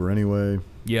October anyway.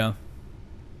 Yeah.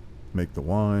 make the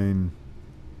wine.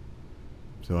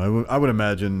 So I would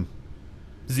imagine.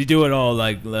 Does he do it all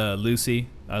like Lucy?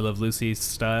 I Love Lucy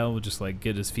style? Just like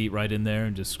get his feet right in there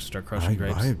and just start crushing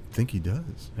grapes? I think he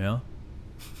does. Yeah.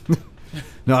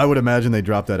 No, I would imagine they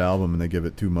drop that album and they give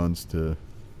it 3 months to.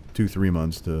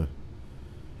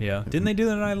 Yeah. Didn't they do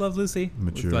that in I Love Lucy?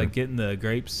 Mature. With, like getting the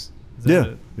grapes? Is Yeah, that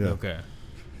it? yeah. Okay.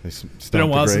 It's Been a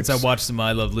while since I watched some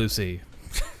I Love Lucy.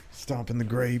 Stomping the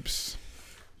grapes.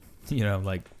 You know,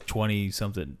 like 20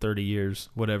 something, 30 years,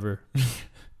 whatever.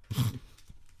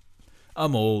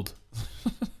 I'm old.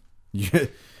 Yeah,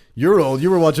 you're old. You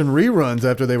were watching reruns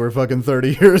after they were fucking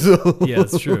 30 years old. Yeah,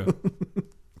 that's true.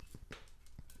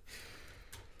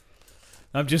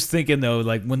 I'm just thinking though,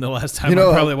 like when the last time I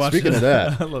probably watched speaking it.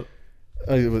 of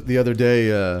that, the other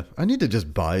day, I need to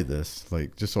just buy this,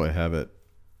 like just so I have it.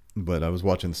 But I was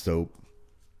watching Soap.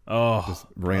 Oh, Just I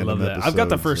random love that. I've got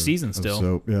the episodes first of- season of still.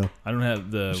 Soap, yeah. I don't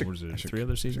have the should- what is I it, should- 3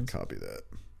 other Should seasons. copy that.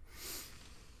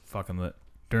 Fucking lit.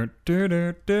 Dun, dun,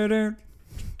 dun, dun, dun.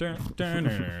 Dun, dun, dun,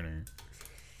 dun, dun.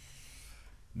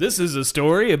 This is a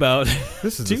story about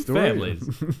This is two the story. families.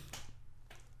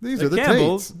 These The are the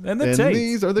Campbells Tates. and the Tates.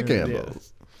 these are the Yeah.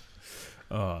 Campbells.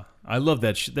 I love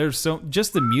that. There's so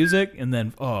just the music, and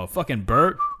then fucking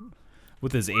Bert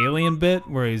with his alien bit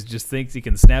where he just thinks he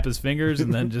can snap his fingers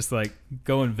and then just like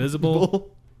go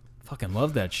invisible. Fucking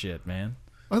love that shit, man.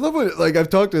 I love what, like, I've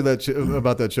talked to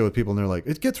about that show with people, and they're like,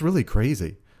 it gets really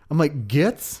crazy. I'm like,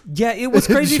 gets? Yeah, it was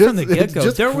crazy It's from the just- get go.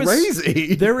 it's just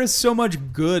crazy. There is so much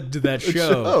good to that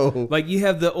show. Like you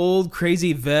have the old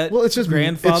crazy vet, Well, it's just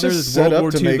grandfather, it's this just set World up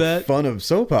War to II make vet. fun of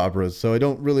soap operas, so I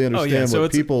don't really understand so what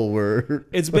it's- people were.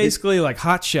 It's basically like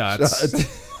Hot Shots.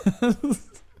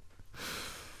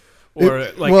 Or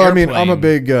like well, I mean, I'm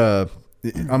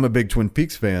Airplane. a big Twin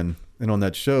Peaks fan, and on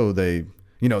that show,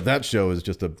 that show is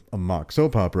just a mock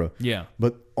soap opera. Yeah.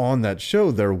 But on that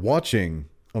show, they're watching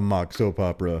a mock soap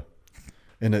opera,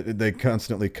 and they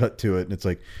constantly cut to it, and it's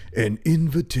like an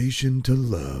invitation to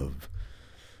love,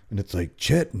 and it's like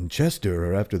Chet and Chester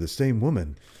are after the same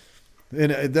woman,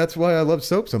 and that's why I love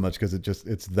soap so much, because it's just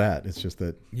that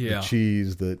Yeah. the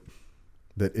cheese that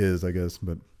is, I guess,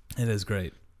 but It is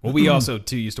great. Well, we also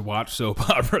too used to watch soap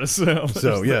operas.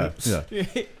 so yeah.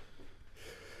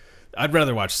 I'd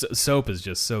rather watch soap. Is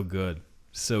just so good,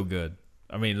 so good.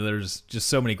 I mean, there's just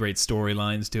so many great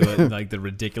storylines to it. Like the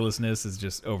ridiculousness is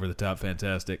just over the top,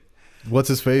 fantastic. What's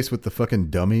his face with the fucking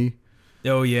dummy?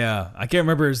 Oh yeah, I can't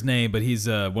remember his name, but he's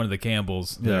one of the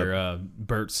Campbells. Yeah. They're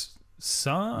Bert's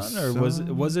son, or was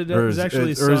it? It Or was is,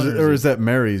 actually or son, is that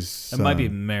Mary's son? It might be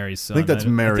Mary's son. I think that's I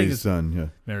think Mary's it's son. Yeah.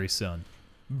 Mary's son.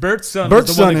 Bert's son Bert's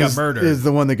was the one son that got murdered. is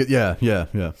the one that yeah.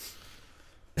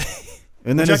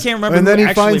 And then Which I can't remember And then who he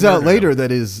actually finds out murdered later him.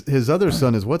 that his other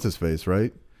son is what's his face,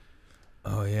 right?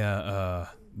 Oh yeah.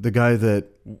 The guy that,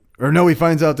 or no, he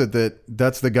finds out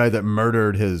that's the guy that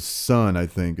murdered his son. I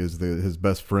think is his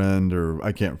best friend, or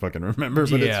I can't fucking remember.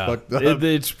 But yeah, it's fucked up.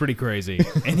 it's pretty crazy.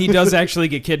 And he does actually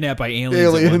get kidnapped by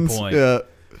aliens at one point. Yeah.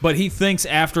 But he thinks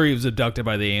after he was abducted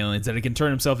by the aliens that he can turn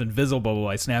himself invisible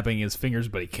by snapping his fingers,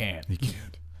 but he can't. He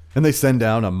can't. And they send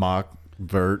down a mock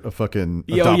Vert, a fucking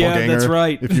Oh yeah, doppelganger, that's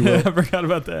right. if you will. I forgot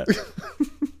about that.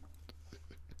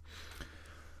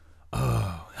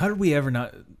 Oh, how did we ever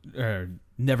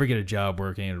never get a job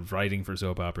working and writing for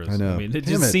soap operas? I know. I mean, it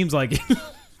Damn just it. seems like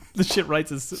the shit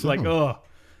writes is like,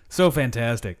 so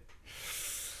fantastic.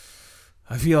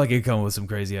 I feel like it come up with some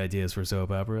crazy ideas for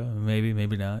soap opera. Maybe,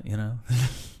 maybe not. You know.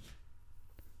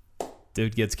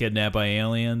 Dude gets kidnapped by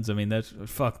aliens. I mean, that's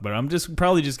fuck. But I'm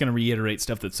probably just gonna reiterate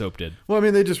stuff that soap did. Well, I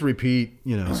mean, they just repeat.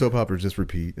 Soap operas just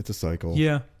repeat. It's a cycle.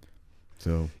 Yeah.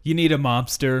 So You need a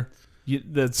mobster.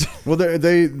 That's well,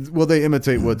 they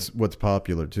imitate what's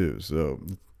popular too.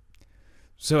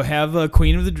 so have a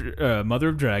Queen of the Mother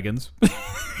of Dragons.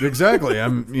 Exactly.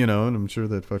 and I'm sure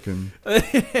that fucking.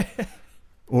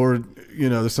 Or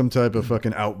there's some type of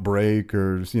fucking outbreak,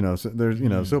 or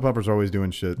there's soap operas are always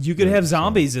doing shit. You could have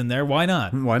zombies in there. Why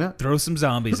not? Why not? Throw some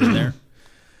zombies in there.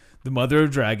 The Mother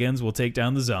of Dragons will take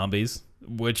down the zombies,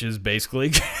 which is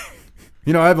basically.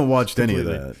 I haven't watched any of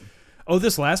Completely. that. Oh,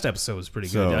 this last episode was pretty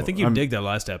good. So, I think you I'm- dig that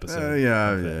last episode.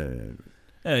 Yeah.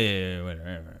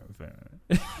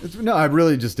 Yeah. No, I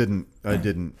really just didn't. I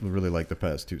didn't really like the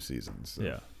past 2 seasons. So.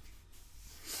 Yeah.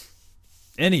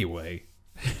 Anyway,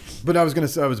 But I was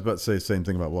about to say the same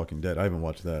thing about Walking Dead. I haven't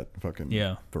watched that fucking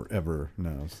Yeah. forever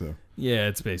now. So yeah,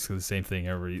 it's basically the same thing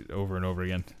over and over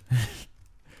again.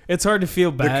 It's hard to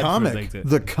feel bad.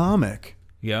 the comic.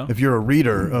 Yeah. If you're a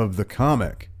reader of the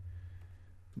comic,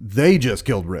 they just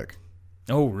killed Rick.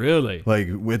 Oh, really? Like,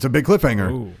 it's a big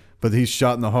cliffhanger. Ooh. But he's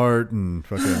shot in the heart and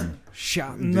fucking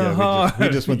Shot in the yeah. heart. We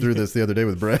just went through this the other day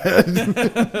with Brad.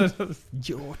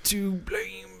 You're to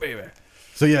blame, baby.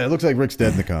 So yeah, it looks like Rick's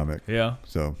dead in the comic. Yeah,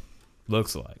 So,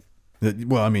 looks like.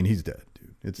 well, I mean, he's dead,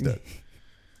 dude. It's dead.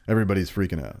 Everybody's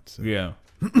freaking out. So. Yeah.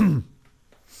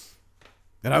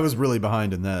 And I was really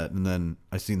behind in that, and then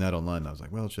I seen that online, and I was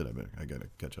like, well, shit, I gotta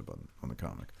catch up on the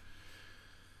comic.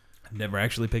 Never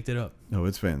actually picked it up. No,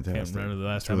 it's Can't fantastic. remember the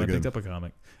last It's time really I picked good. up a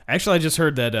comic. Actually, I just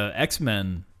heard that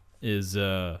X-Men is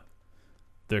they're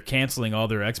canceling all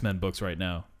their X-Men books right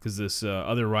now because this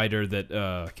other writer that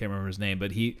I can't remember his name,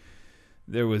 but he's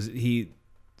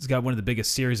got one of the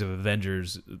biggest series of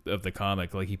Avengers of the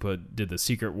comic. Like he did the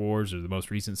Secret Wars or the most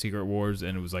recent Secret Wars,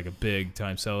 and it was like a big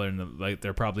time seller. And like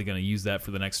they're probably going to use that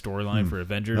for the next storyline for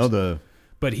Avengers. Oh,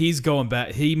 But he's going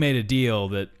back. He made a deal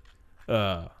that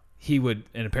he would,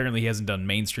 and apparently he hasn't done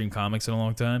mainstream comics in a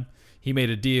long time. He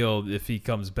made a deal if he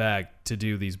comes back to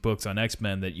do these books on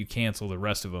X-Men that you cancel the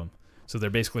rest of them. So they're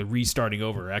basically restarting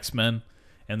over X-Men,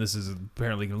 and this is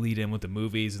apparently going to lead in with the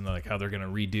movies and like how they're going to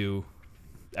redo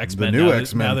X-Men, The new now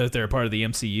X-Men. that they're part of the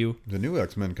MCU. the new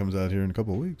X-Men comes out here in a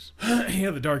couple of weeks.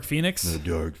 Yeah, the Dark Phoenix, The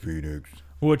Dark Phoenix.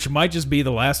 which might just be the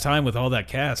last time with all that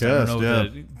cast. I don't know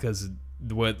Yeah. because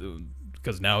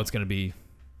now it's going to be,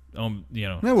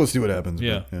 Yeah, we'll see what happens.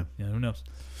 Yeah. But, Yeah, who knows?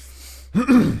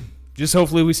 Just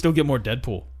hopefully we still get more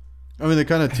Deadpool. I mean, they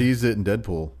kind of teased it in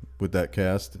Deadpool with that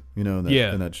cast, in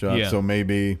that shot. yeah. So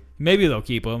maybe They'll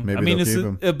keep him. Maybe I mean, they'll it's keep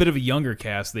him. a bit of a younger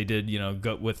cast. They did,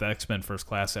 go with X-Men First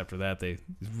Class after that. They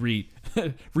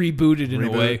rebooted in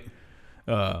a way.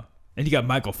 And you got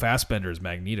Michael Fassbender as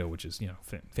Magneto, which is,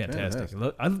 fantastic.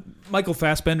 Michael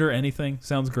Fassbender, anything,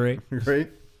 sounds great.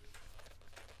 right.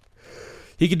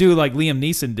 He could do like Liam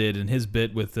Neeson did in his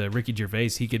bit with Ricky Gervais.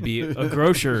 He could be a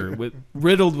grocer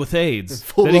riddled with AIDS.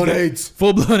 Full-blown AIDS.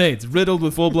 Full-blown AIDS. Riddled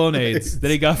with full-blown AIDS that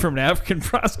he got from an African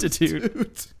prostitute.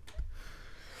 Dude.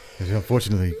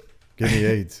 Unfortunately, give me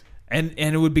AIDS. And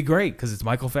it would be great because it's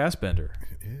Michael Fassbender.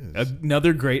 It is.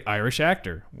 Another great Irish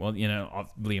actor. Well, Liam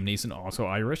Neeson, also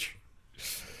Irish.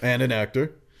 And an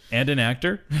actor. And an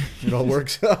actor. It all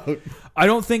works out. I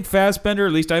don't think Fassbender,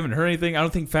 at least I haven't heard anything, I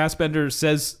don't think Fassbender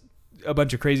says a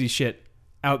bunch of crazy shit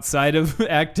outside of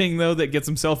acting, though, that gets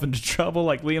himself into trouble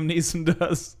like Liam Neeson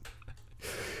does.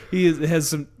 Has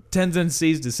some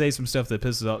tendencies to say some stuff that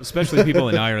pisses off, especially people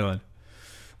in Ireland.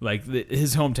 Like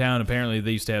his hometown, apparently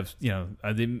they used to have,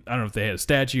 I don't know if they had a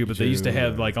statue, but they used to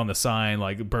have like on the sign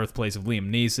like birthplace of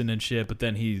Liam Neeson and shit. But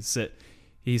then he said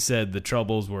the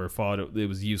Troubles were fought. It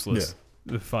was useless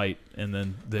to fight, and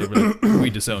then they were like, we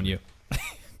disown you.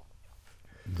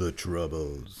 The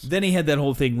Troubles. Then he had that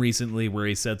whole thing recently where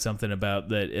he said something about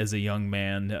that as a young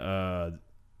man.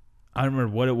 I don't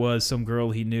remember what it was. Some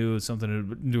girl he knew, something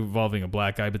involving a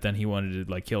black guy, but then he wanted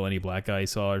to like kill any black guy he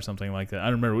saw or something like that. I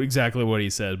don't remember exactly what he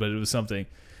said, but it was something.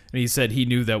 And he said he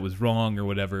knew that was wrong or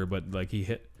whatever, but like he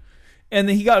hit, and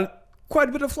then he got quite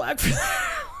a bit of flack for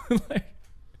that. Like,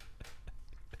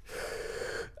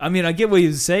 I mean, I get what he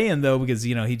was saying though, because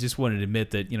he just wanted to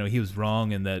admit that he was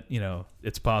wrong and that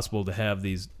it's possible to have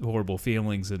these horrible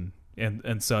feelings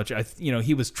and such.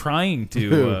 He was trying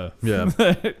to. Yeah.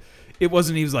 It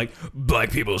wasn't. He was like, black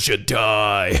people should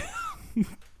die.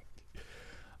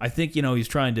 I think he's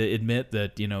trying to admit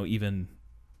that even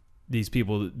these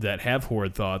people that have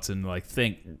horrid thoughts and like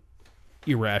think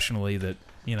irrationally that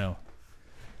Yeah.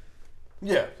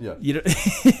 you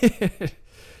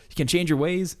can change your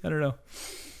ways. I don't know.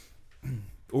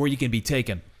 Or you can be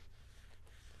taken.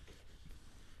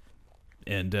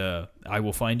 And I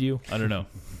will find you. I don't know.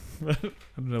 I don't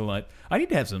know. Like, I need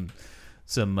to have some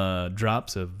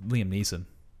drops of Liam Neeson.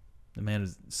 The man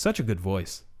is such a good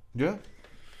voice. Yeah.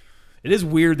 It is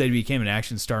weird that he became an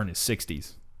action star in his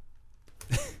 60s.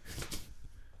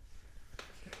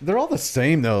 They're all the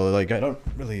same though. Like I don't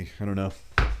know.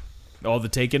 All the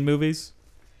Taken movies.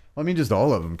 I mean, just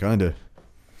all of them, kind of.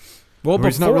 Well,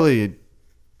 He's not really.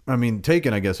 I mean,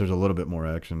 Taken. I guess there's a little bit more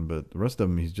action, but the rest of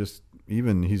them, he's just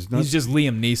even. He's not. He's just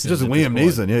Liam Neeson. He's just at Liam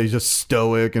this point. Neeson. Yeah, he's just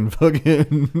stoic and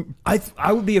fucking.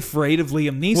 I would be afraid of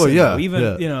Liam Neeson. Well, yeah, though. Even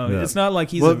yeah. it's not like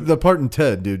he's. Well, the part in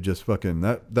Ted, dude, just fucking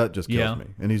that just kills Yeah. me.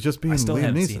 And he's just being I still Liam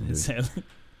haven't Neeson. seen it. Dude.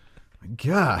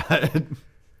 God.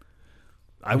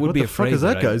 I would What be the fuck afraid is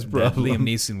that guy's that problem? Liam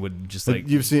Neeson would just like Have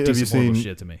you do some horrible seen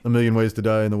shit to me. A Million Ways to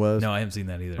Die in the West? No, I haven't seen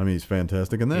that either. I mean, he's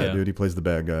fantastic in that, Yeah. dude. He plays the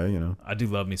bad guy, I do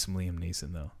love me some Liam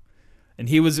Neeson though. And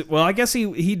he was I guess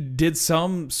he did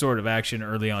some sort of action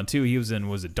early on too. He was in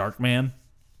it Dark Man?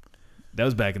 That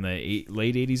was back in the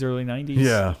late 80s, early 90s.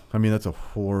 Yeah. I mean, that's a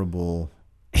horrible.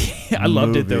 I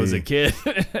loved it though as a movie. kid.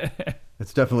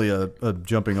 It's definitely a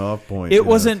jumping off point. It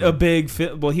wasn't a big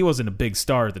well, he wasn't a big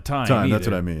star at the time. That's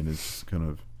either. what I mean. It's kind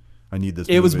of I need this.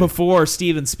 It was movie. before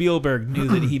Steven Spielberg knew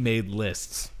that he made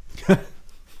lists.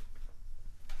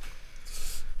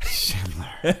 Schindler.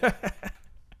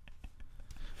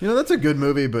 That's a good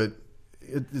movie, but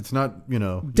it's not.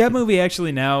 That movie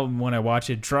actually now when I watch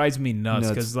it drives me nuts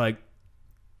because like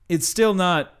it's still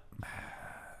not.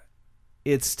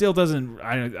 It still doesn't.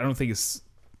 I don't think it's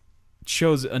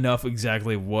shows enough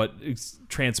exactly what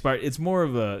transpired. It's more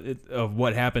of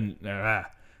what happened. I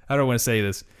don't want to say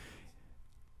this.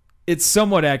 It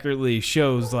somewhat accurately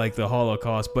shows like the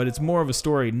Holocaust, but it's more of a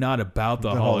story not about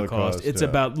the Holocaust. It's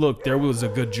about look, there was a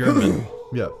good German.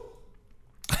 Yeah.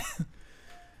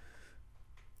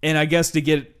 And I guess to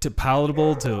get it to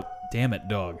palatable to damn it,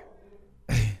 dog.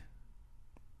 We're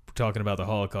talking about the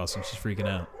Holocaust and she's freaking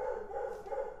out.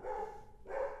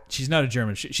 She's not a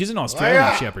German. She's an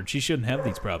Australian Shepherd. She shouldn't have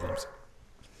these problems.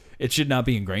 It should not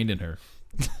be ingrained in her.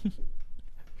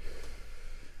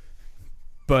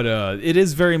 But it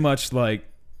is very much like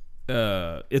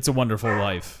It's a Wonderful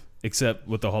Life, except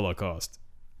with the Holocaust.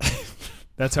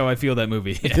 That's how I feel that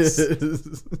movie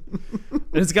is.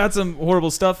 It's got some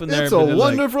horrible stuff in there. It's a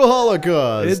Wonderful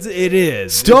Holocaust. It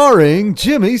is. Starring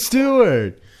Jimmy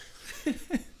Stewart.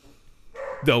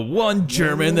 The one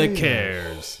German that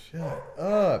cares. Shut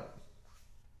up.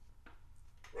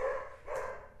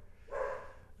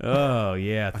 Oh,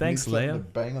 yeah. Thanks, I need something Leia. to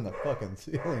bang on the fucking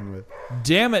ceiling with.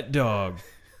 Damn it, dog.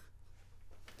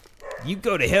 You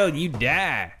go to hell, you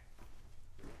die.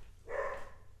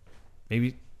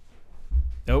 Maybe.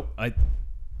 Nope.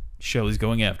 Shelley's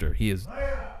going after her. He is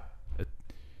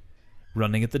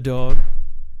running at the dog.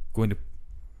 Going to.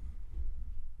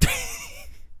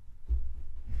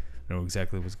 I know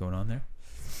exactly what's going on there.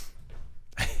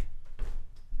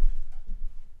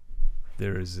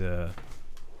 There is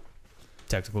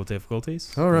technical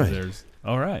difficulties. All right.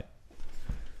 All right.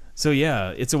 So yeah,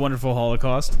 It's a Wonderful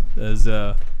Holocaust. As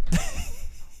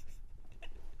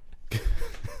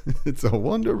It's a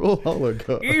Wonderful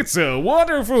Holocaust. It's a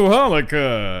Wonderful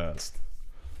Holocaust,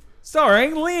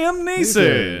 starring Liam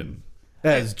Neeson.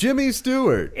 As Jimmy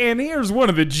Stewart. And here's one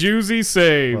of the Jews he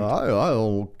saved. Well,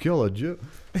 I'll kill a Jew.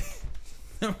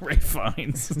 Ray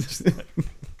Fiennes.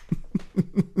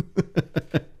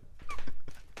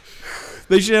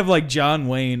 They should have like John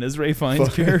Wayne as Ray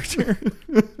Fiennes' character,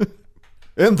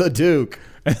 And the Duke.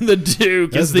 and the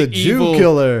Duke as the the Jew evil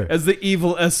killer. as the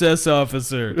evil SS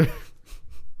officer.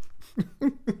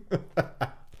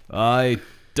 I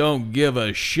don't give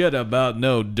a shit about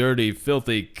no dirty,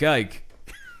 filthy kike.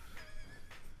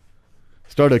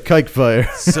 Start a kike fire.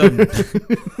 Some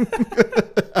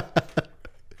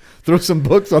Throw some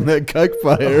books on that kike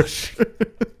fire.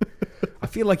 I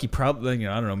feel like he probably,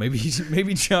 I don't know, maybe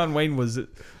John Wayne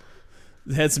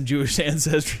had some Jewish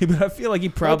ancestry, but I feel like he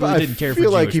probably didn't care for Jewish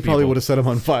people. I feel like he probably people. would have set him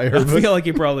on fire. I but- feel like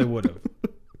he probably would have.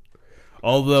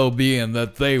 Although being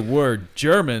that they were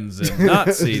Germans and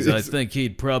Nazis, I think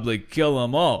he'd probably kill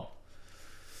them all.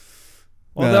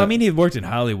 Although, I mean, he worked in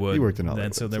Hollywood. He worked in Hollywood,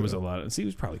 and so there was so- a lot of... So he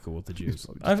was probably cool with the Jews.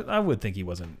 I would think he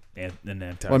wasn't an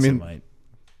anti-Semite. Well, I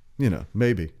mean,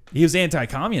 maybe. He was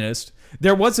anti-communist.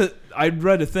 There was I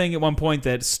read a thing at one point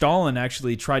that Stalin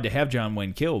actually tried to have John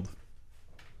Wayne killed.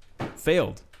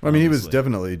 Failed. I mean, he was obviously.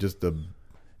 definitely just a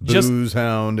Just- booze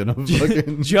hound and a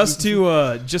fucking... just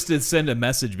to send a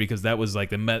message, because that was like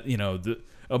the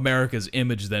America's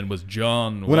image then was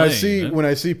John When Wayne.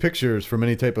 I see pictures from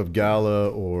any type of gala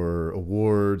or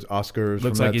awards, Oscars,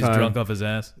 Looks from like that he's time, drunk off his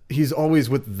ass. he's always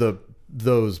with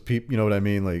those people. You know what I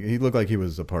mean? Like he looked like he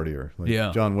was a partier. Like,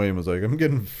 Yeah. John Wayne was like, "I'm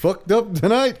getting fucked up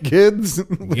tonight, kids."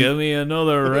 Give me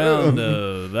another round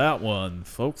of that one,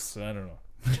 folks. I don't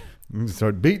know.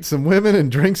 Start beat some women and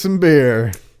drink some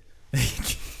beer.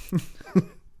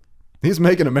 He's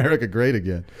making America great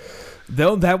again.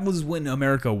 Though that was when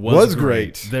America was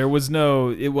great. There was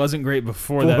it wasn't great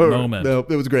before that moment. No,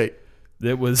 it was great.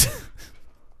 It was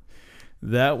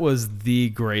that was the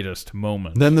greatest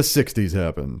moment. Then the 60s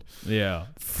happened. Yeah.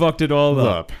 Fucked it all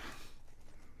up. Up.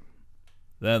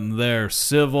 Then their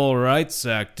civil rights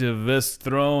activists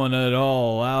throwing it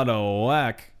all out of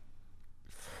whack.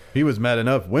 He was mad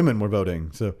enough. Women were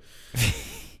voting. So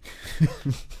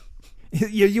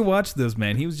Yeah, you watch those,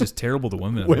 man. He was just terrible to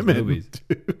women in those movies.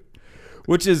 dude.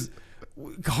 Which is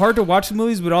hard to watch the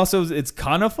movies, but also it's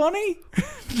kind of funny.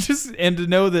 And to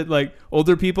know that like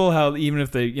older people, how even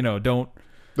if they don't,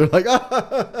 They're like,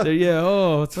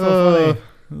 they're it's so funny.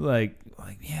 Like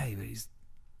yeah, but he's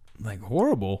like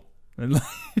horrible. And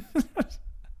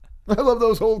I love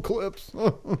those old clips.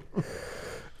 uh,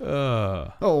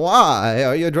 Oh, why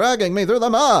are you dragging me through the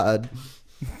mud?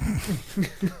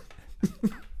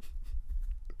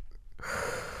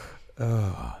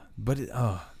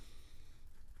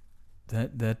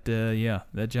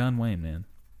 that John Wayne, man,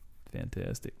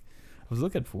 fantastic. I was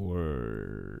looking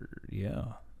for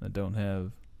I don't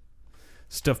have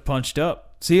stuff punched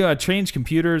up. See, I changed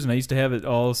computers, and I used to have it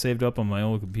all saved up on my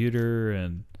old computer,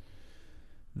 and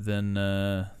then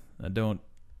I don't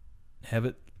have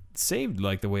it saved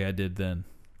like the way I did then,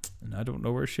 and I don't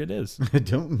know where shit is. I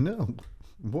don't know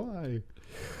why.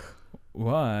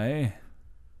 Why?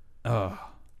 Oh,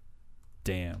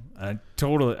 damn! I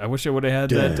wish I would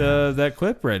have had that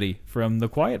clip ready from The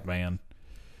Quiet Man,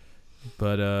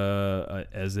 but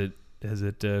as it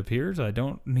appears, I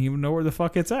don't even know where the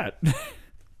fuck it's at.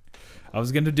 I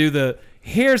was gonna do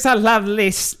here's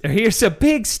a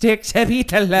big stick to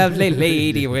beat a lovely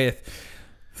lady with.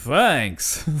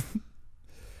 Thanks.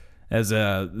 As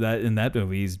that in that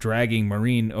movie, he's dragging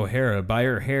Maureen O'Hara by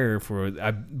her hair for,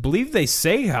 I believe they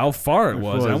say how far it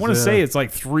was. I want to say it's like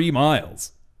 3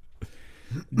 miles.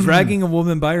 Dragging a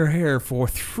woman by her hair for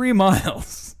 3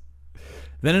 miles.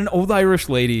 Then an old Irish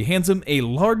lady hands him a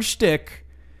large stick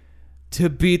to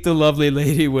beat the lovely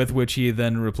lady with, which he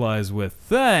then replies with,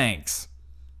 thanks.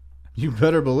 You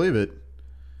better believe it.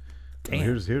 Damn.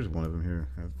 Oh, here's one of them here.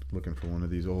 I'm looking for one of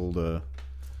these old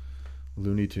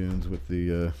Looney Tunes with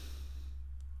the...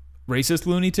 Racist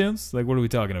Looney Tunes? Like, what are we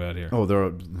talking about here? Oh,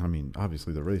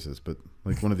 obviously they're racist, but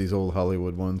like one of these old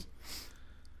Hollywood ones.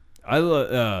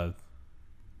 The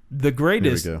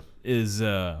greatest is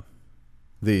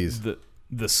these. The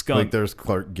skunk. Like there's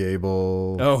Clark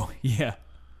Gable. Oh, yeah.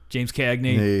 James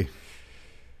Cagney.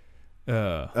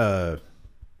 Damn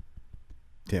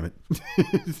it.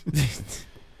 It's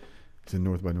in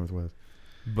North by Northwest.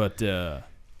 But, damn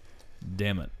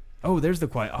it. Oh, there's the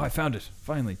quiet. Oh, I found it.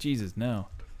 Finally. Jesus, now.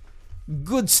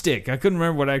 Good stick. I couldn't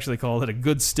remember what I actually called it. A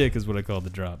good stick is what I called the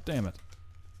drop. Damn it.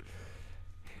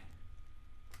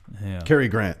 Yeah. Cary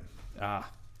Grant. Ah.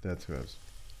 That's who I was.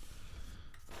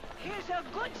 Here's a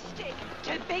good stick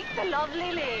to beat the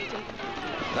lovely lady.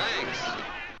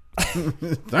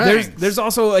 There's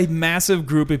also a massive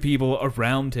group of people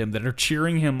around him that are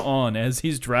cheering him on as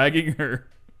he's dragging her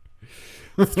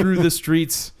through the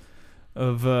streets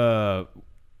of I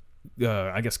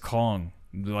guess Kong.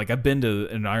 Like, I've been to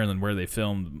in Ireland where they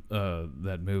filmed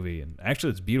that movie, and actually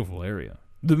it's a beautiful area.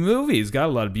 The movie's got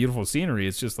a lot of beautiful scenery.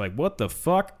 It's just like, what the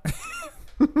fuck?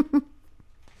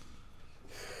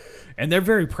 And they're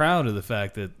very proud of the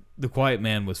fact that The Quiet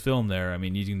Man was filmed there. I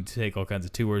mean, you can take all kinds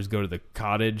of tours, go to the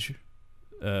cottage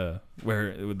where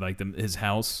it would, like, his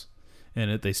house in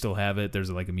it. They still have it.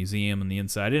 There's like a museum on the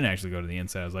inside. I didn't actually go to the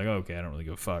inside. I was like, oh, okay, I don't really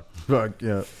give a fuck. Fuck,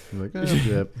 yeah. I'm like,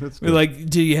 yeah, that's good. Like,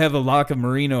 do you have a lock of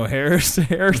Maureen O'Hara's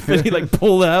hair that he, like,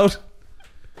 pulled out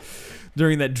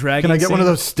during that dragging Can I get scene? one of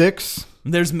those sticks?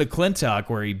 There's McClintock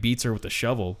where he beats her with a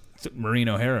shovel. It's Maureen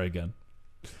O'Hara again.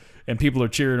 And people are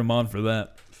cheering him on for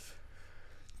that.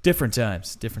 Different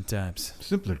times.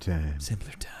 Simpler time.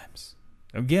 Simpler times.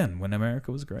 Again, when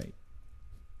America was great.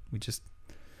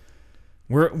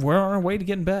 We're on our way to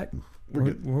getting back. We're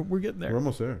getting there. We're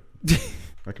almost there.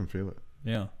 I can feel it.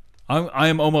 Yeah. I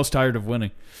am almost tired of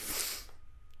winning.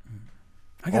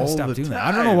 I gotta stop doing that.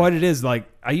 I don't know what it is. Like,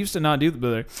 I used to not do that,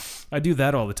 but I do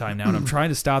that all the time now, and I'm trying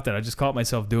to stop that. I just caught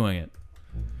myself doing it.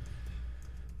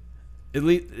 At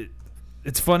least,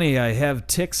 it's funny. I have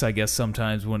tics, I guess,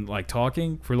 sometimes when, like,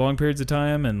 talking for long periods of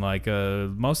time, and, like,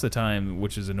 most of the time,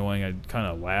 which is annoying, I kind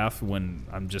of laugh when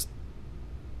I'm just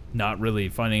not really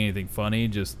finding anything funny,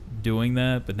 just doing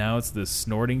that. But now it's this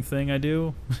snorting thing I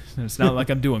do. It's not like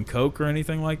I'm doing coke or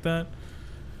anything like that.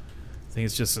 I think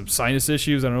it's just some sinus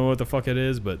issues. I don't know what the fuck it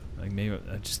is, but like maybe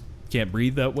I just can't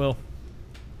breathe that well.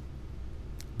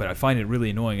 But I find it really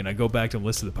annoying, and I go back to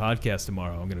listen to the podcast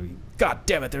tomorrow. I'm gonna be, God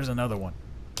damn it, there's another one.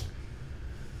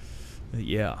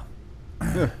 Yeah.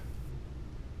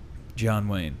 John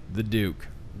Wayne, the Duke.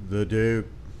 The Duke.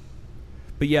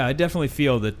 But yeah, I definitely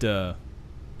feel that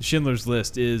Schindler's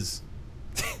List is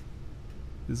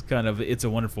kind of It's a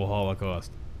Wonderful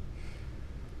Holocaust.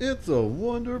 It's a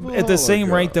wonderful At the same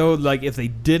Holocaust. rate, though, like, if they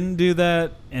didn't do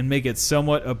that and make it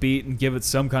somewhat upbeat and give it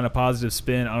some kind of positive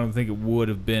spin, I don't think it would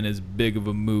have been as big of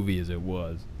a movie as it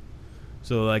was.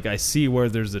 So, like, I see where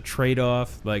there's a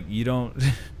trade-off. Like, you don't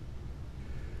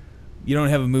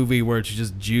have a movie where it's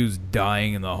just Jews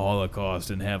dying in the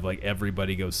Holocaust and have, like,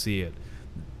 everybody go see it.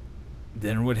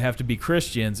 Then it would have to be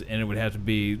Christians, and it would have to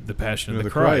be The Passion of the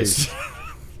Christ.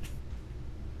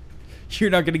 You're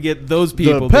not going to get those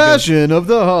people. The Passion of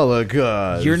the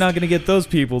Holocaust. You're not going to get those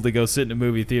people to go sit in a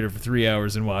movie theater for 3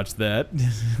 hours and watch that,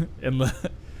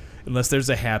 unless there's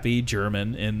a happy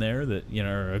German in there that, you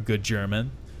know, or a good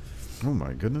German. Oh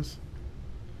my goodness.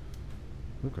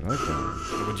 Look what I found.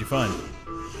 What'd you find?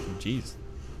 Jeez.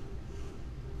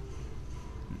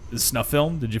 A snuff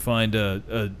film? Did you find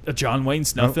a John Wayne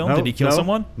snuff film? Did he kill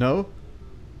someone? No.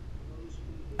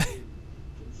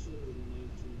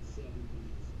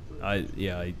 I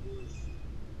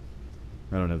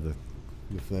don't have the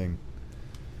thing.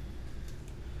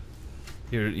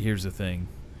 Here's the thing.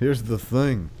 Here's the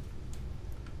thing.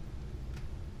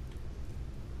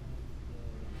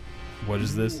 What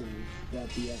is this?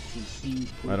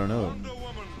 I don't know.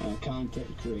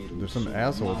 Content creators. There's some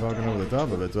asshole talking over the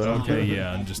top of it, so I don't care. Okay,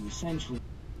 yeah, I'm just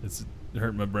it's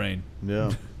hurting my brain.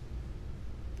 Yeah.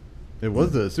 It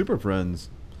was the Super Friends.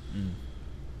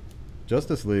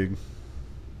 Justice League.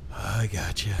 I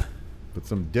gotcha. With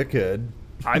some dickhead.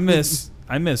 I miss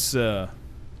the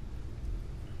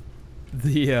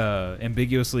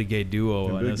ambiguously gay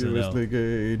duo on Ambiguously SNL.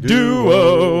 gay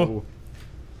Duo.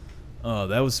 Oh,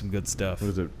 that was some good stuff. What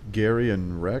is it? Gary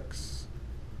and Rex?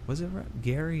 Was it right?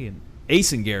 Gary and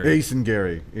Ace and Gary? Ace and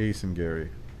Gary. Ace and Gary.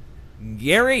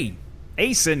 Gary,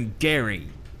 Ace and Gary.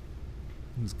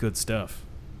 It was good stuff.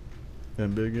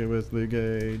 Ambiguously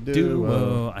gay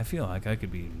Duo. I feel like I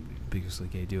could be ambiguously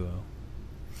gay duo.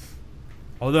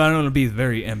 Although I don't want to be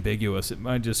very ambiguous, it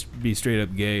might just be straight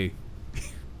up gay.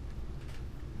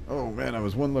 Oh man, I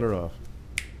was one letter off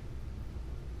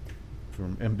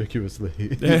from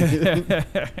ambiguously.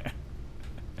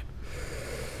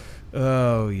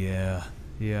 Oh yeah,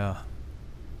 yeah.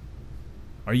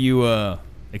 Are you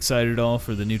excited at all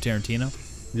for the new Tarantino?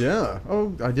 Yeah.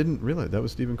 Oh, I didn't realize that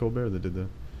was Stephen Colbert that did that.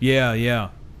 Yeah, yeah.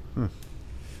 Huh.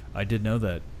 I did know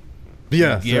that.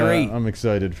 Yeah, Gary. So I'm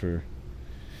excited for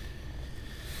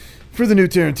the new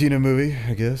Tarantino movie,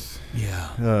 I guess.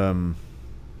 Yeah.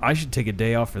 I should take a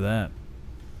day off for that.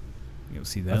 Go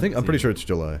see that. I'm pretty sure it's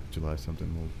July. July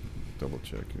something. We'll double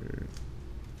check here.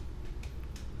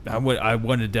 I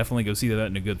want to definitely go see that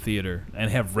in a good theater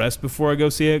and have rest before I go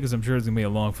see it because I'm sure it's gonna be a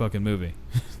long fucking movie.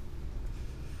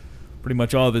 Pretty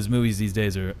much all of his movies these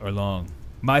days are long.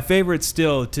 My favorite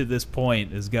still to this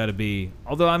point has got to be.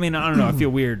 Although I mean I don't know. I feel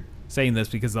weird saying this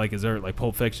because like his like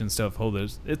Pulp Fiction stuff.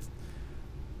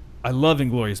 I love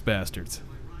Inglourious Bastards.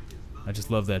 I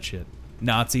just love that shit.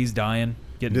 Nazis dying,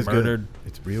 getting murdered. Good.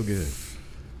 It's real good.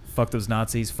 Fuck those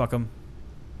Nazis. Fuck them.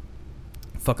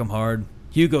 Fuck them hard.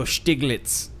 Hugo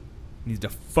Stiglitz needs to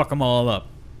fuck them all up.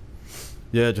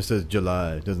 Yeah, it just says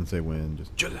July. It doesn't say when.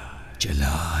 Just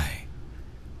July.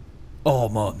 All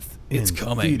month. It's in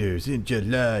coming. Theaters in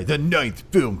July. The 9th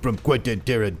film from Quentin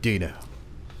Tarantino.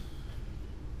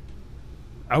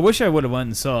 I wish I would have went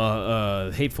and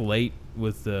saw Hateful Eight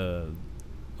with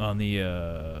on the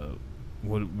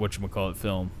whatchamacallit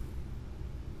film.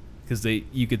 Because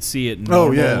you could see it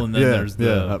normal, and then there's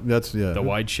the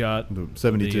wide shot. The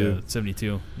 72.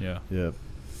 72, yeah. Yeah.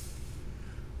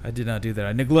 I did not do that.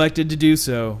 I neglected to do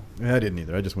so. I didn't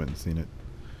either. I just went and seen it.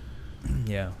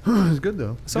 Yeah. It's good,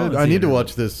 though. Saw it in Good. I need to theater.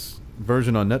 watch this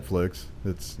version on Netflix.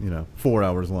 It's, 4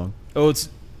 hours long. Oh,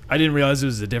 I didn't realize it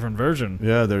was a different version.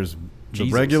 Yeah, there's the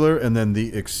Jesus. regular and then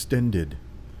the extended.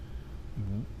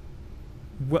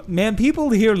 What, man, people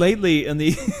here lately in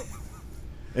the...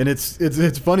 And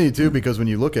it's funny, too, because when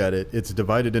you look at it, it's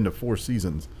divided into 4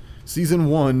 seasons. Season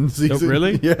 1, season... Oh,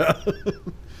 really? Yeah.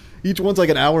 Each one's like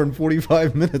an hour and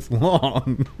 45 minutes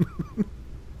long.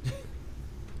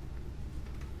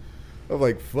 I'm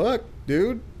like, fuck,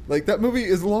 dude. Like, that movie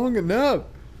is long enough.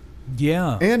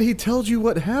 Yeah. And he tells you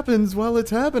what happens while it's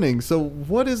happening. So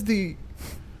what is the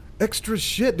extra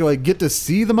shit? Do I get to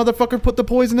see the motherfucker put the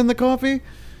poison in the coffee?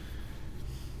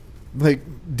 Like,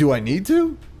 do I need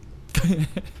to?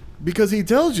 Because he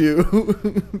tells you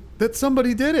that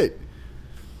somebody did it.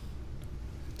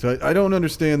 So I don't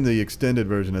understand the extended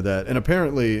version of that. And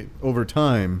apparently, over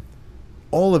time,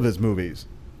 all of his movies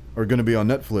are going to be on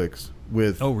Netflix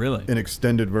with Oh, really? an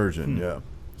extended version. Yeah.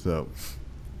 So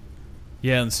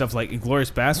Yeah, and stuff like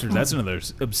Inglourious Bastards, that's another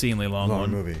obscenely long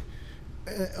one. movie.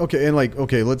 Okay, and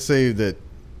let's say that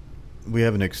we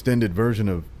have an extended version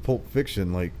of Pulp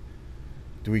Fiction. Like,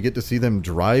 do we get to see them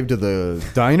drive to the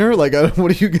diner? Like,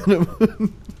 what are you gonna?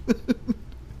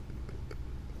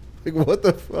 Like, what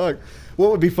the fuck?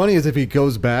 What would be funny is if he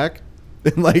goes back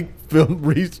and like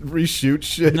reshoot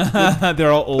shit.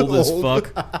 They're all old as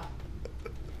fuck.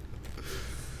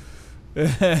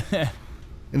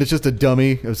 And it's just a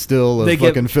dummy of still They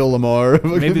fucking get- Phil Lamar.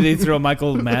 Maybe they throw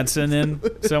Michael Madsen in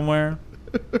somewhere.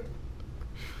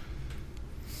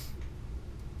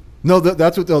 No,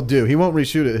 that's what they'll do. He won't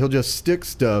reshoot it. He'll just stick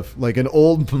stuff like an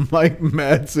old Mike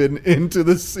Madsen into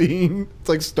the scene. It's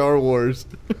like Star Wars.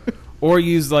 Or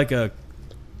use like a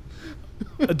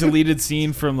a deleted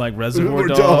scene from like Reservoir We're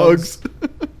Dogs,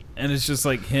 and it's just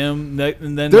like him.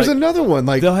 And then There's like, another one.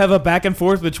 Like, they'll have a back and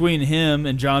forth between him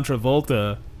and John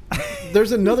Travolta.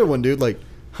 there's another one, dude. Like,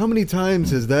 how many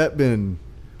times has that been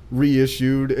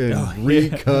reissued and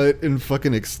recut and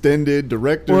fucking extended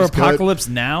director's Or cut? Apocalypse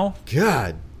Now.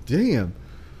 God damn.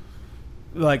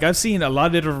 Like, I've seen a lot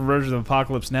of different versions of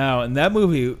Apocalypse Now, and that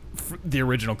movie, the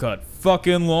original cut,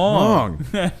 fucking long.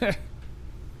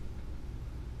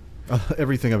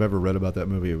 Everything I've ever read about that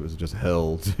movie, it was just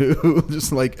hell, too.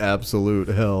 Just like absolute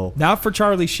hell. Not for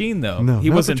Charlie Sheen, though. No, he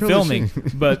not wasn't for Charlie filming.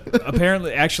 Sheen. But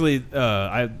apparently, actually,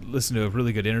 I listened to a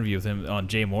really good interview with him on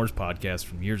Jay Moore's podcast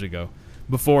from years ago.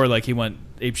 Before, like, he went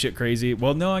apeshit crazy.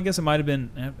 Well, no, I guess it might have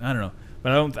been, I don't know.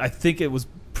 But I think it was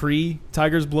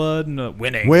pre-Tiger's Blood and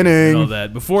winning and all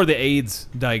that. Before the AIDS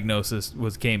diagnosis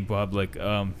came public,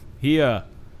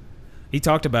 he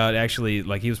talked about, actually,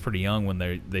 like, he was pretty young when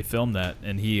they filmed that,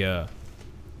 and he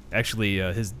actually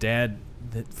his dad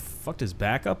fucked his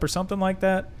back up or something like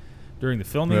that during the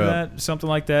filming of that, something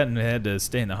like that, and had to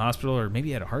stay in the hospital, or maybe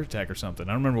he had a heart attack or something.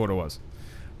 I don't remember what it was,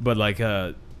 but like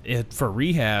for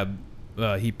rehab,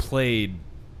 he played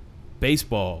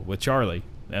baseball with Charlie,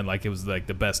 and like it was like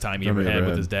the best time he ever had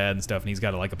with his dad and stuff, and he's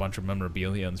got like a bunch of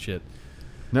memorabilia and shit.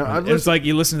 Now, It's like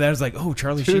you listen to that, it's like, oh,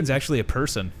 Charlie Sheen's actually a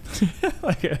person.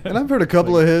 And I've heard a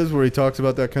couple of his where he talks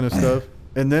about that kind of stuff.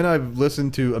 And then I've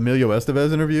listened to Emilio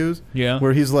Estevez interviews. Yeah.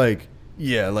 Where he's like,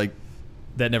 yeah, like,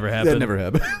 That never happened. that never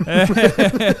happened.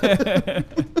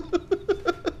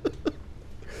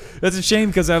 That's a shame,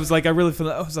 because I was like,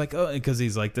 oh, because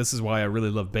he's like, this is why I really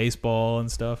love baseball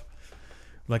and stuff.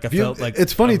 Like, I felt like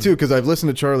it's funny too, because I've listened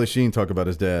to Charlie Sheen talk about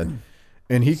his dad,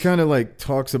 and he kind of like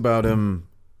talks about him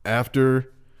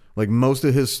after, like, most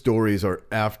of his stories are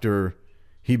after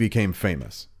he became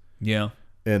famous. Yeah.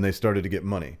 And they started to get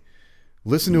money.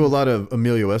 Listen to a lot of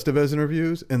Emilio Estevez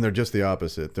interviews, and they're just the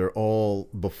opposite. They're all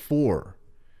before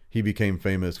he became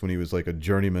famous, when he was like a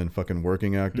journeyman fucking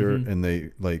working actor, and they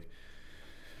like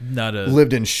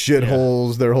lived in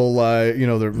shitholes their whole life. You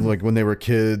know, they're like when they were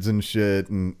kids and shit.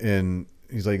 And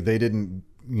he's like, they didn't,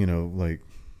 you know, like,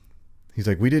 he's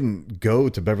like, we didn't go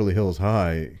to Beverly Hills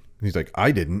High. He's like,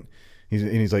 I didn't.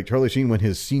 He's like, Charlie Sheen went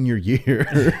his senior year.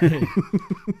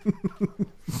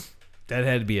 That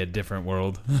had to be a different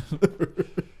world.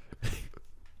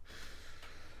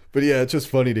 But yeah, it's just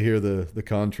funny to hear the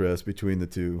contrast between the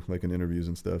two, like in interviews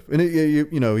and stuff. And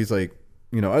you know, he's like,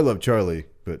 you know, I love Charlie,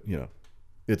 but you know,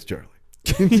 it's Charlie.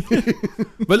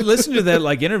 But listen to that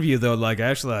like interview though, like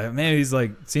actually, man, he's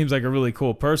like seems like a really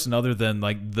cool person, other than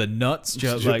like the nuts,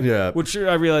 just like which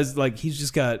I realized like he's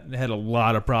just had a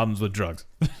lot of problems with drugs.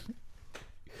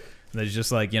 And he's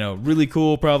just like, you know, really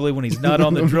cool probably when he's not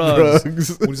on the drugs.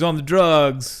 When he's on the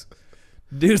drugs,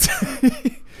 dude,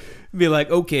 be like,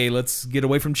 okay, let's get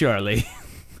away from Charlie.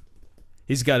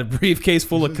 He's got a briefcase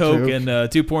full of coke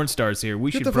and 2 porn stars here.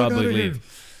 We should probably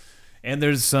leave. And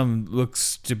there's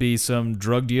looks to be some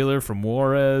drug dealer from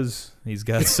Juarez. He's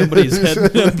got somebody's head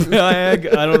in a bag.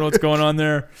 I don't know what's going on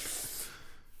there.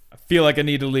 I feel like I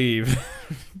need to leave.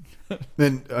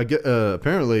 Then I get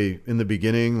apparently in the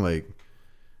beginning, like,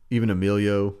 even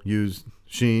Emilio used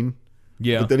Sheen.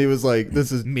 Yeah. But then he was like,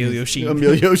 "This is Emilio Sheen."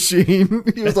 Emilio Sheen."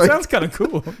 He was That like, sounds kind of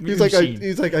cool. He's like,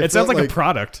 it sounds like a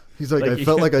product. He's like, I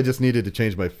felt like I just needed to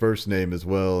change my first name as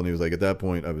well. And he was like, at that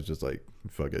point, I was just like,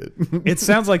 fuck it. It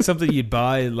sounds like something you'd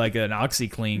buy, like an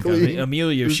OxyClean.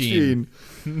 Emilio Sheen.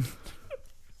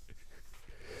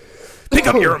 Pick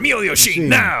up your Emilio Sheen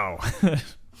now.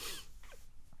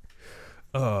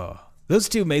 Oh, those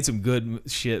two made some good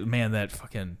shit. Man, that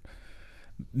fucking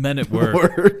Men at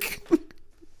Work.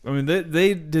 I mean,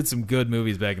 they did some good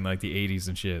movies back in like the 80s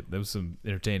and shit. That was some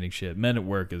entertaining shit. Men at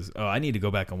Work is, I need to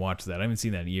go back and watch that. I haven't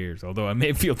seen that in years, although I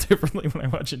may feel differently when I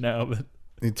watch it now. But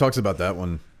he talks about that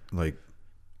one, like,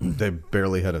 they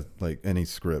barely had any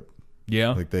script. Yeah.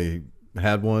 Like, they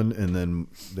had one, and then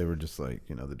they were just like,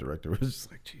 you know, the director was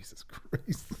just like, Jesus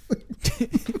Christ.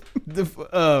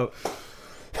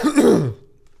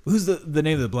 Who's the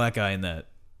name of the black guy in that?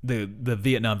 The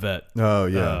Vietnam vet. Oh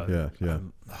yeah, yeah.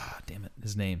 Damn it,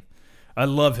 his name. I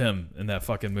love him in that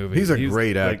fucking movie. He's a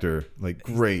great actor, like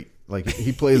great. Like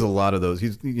he plays a lot of those.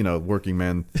 He's working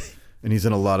man, and he's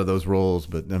in a lot of those roles.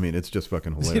 But I mean, it's just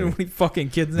fucking hilarious. You know, when he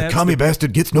fucking kidnaps the commie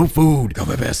bastard gets no food.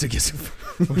 Commie bastard gets.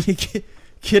 When he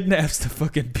kidnaps the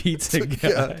fucking pizza guy.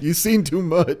 Yeah, you've seen too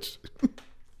much.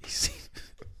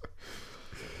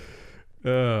 He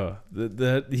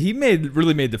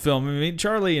really made the film. I mean,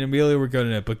 Charlie and Emilio were good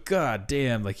in it, but god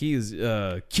damn, like he's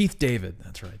Keith David.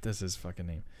 That's right. That's his fucking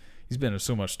name. He's been in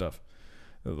so much stuff.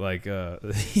 Like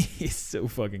he's so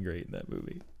fucking great in that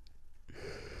movie.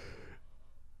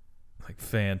 Like,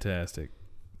 fantastic.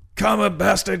 Common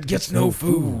bastard gets no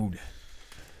food.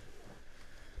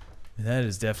 That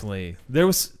is definitely... There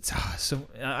was... So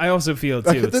I also feel, too...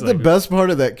 I it's think like, the best part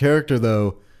of that character,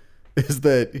 though, is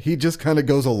that he just kind of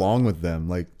goes along with them.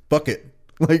 Like, fuck it.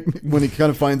 Like, when he kind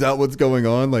of finds out what's going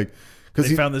on. Like, because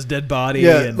they found this dead body.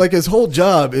 Yeah, and, like his whole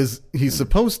job is he's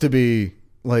supposed to be,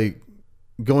 like,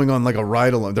 going on, like, a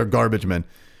ride along. They're garbage men.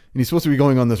 And he's supposed to be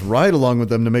going on this ride along with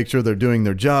them to make sure they're doing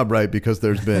their job right because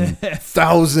there's been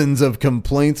thousands of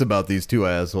complaints about these two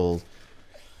assholes.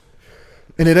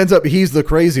 And it ends up he's the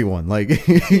crazy one. Like,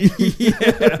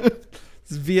 yeah.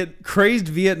 Crazed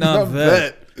Vietnam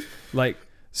vet. Like,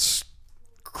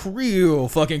 real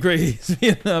fucking crazy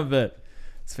Vietnam vet.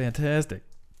 It's fantastic.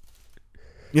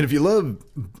 And if you love,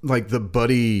 like, the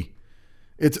buddy,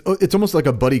 it's almost like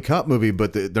a buddy cop movie,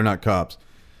 but they're not cops.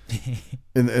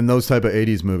 In those type of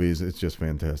 80s movies, it's just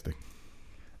fantastic.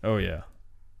 Oh, yeah.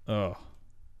 Oh,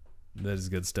 that is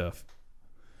good stuff.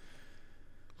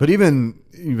 But even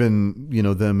you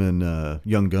know, them in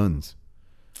Young Guns,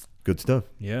 good stuff.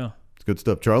 Yeah. It's good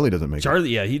stuff. Charlie doesn't make Charlie,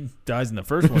 yeah, he dies in the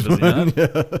first one, does he not?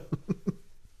 Yeah.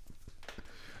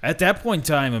 At that point in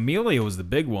time, Emilio was the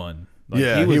big one. Like,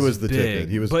 Yeah, he was the big. ticket.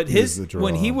 He was- but he was the draw.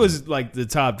 when he was like the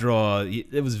top draw,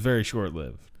 it was very short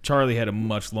lived. Charlie had a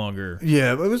much longer.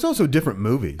 Yeah, but it was also different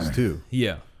movies too.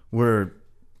 Yeah. Where,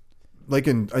 like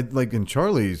in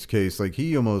Charlie's case, like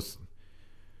he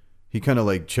kind of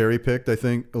like cherry picked, I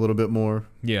think, a little bit more.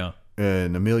 Yeah.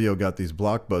 And Emilio got these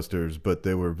blockbusters, but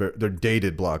they're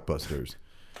dated blockbusters.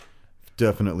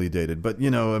 Definitely dated. But,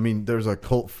 you know, I mean, there's a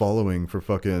cult following for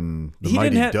fucking the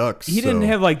Mighty Ducks. He didn't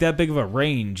have like that big of a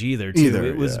range either, too. Either,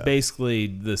 it was yeah. basically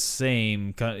the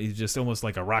same. He's just almost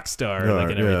like a rock star, Yeah, like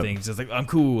and yeah. everything. He's just like, I'm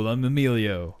cool. I'm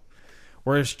Emilio.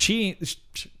 Whereas Charlie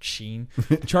Sheen,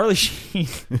 The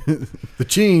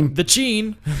Cheen. the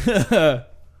Sheen,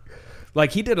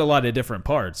 like he did a lot of different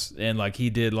parts, and like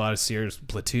he did a lot of serious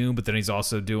Platoon, but then he's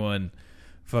also doing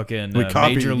fucking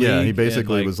Major League. Yeah, he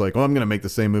basically and, like, was like, "Oh, I'm going to make the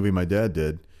same movie my dad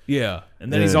did." Yeah,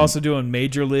 and then he's And- also doing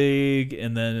Major League,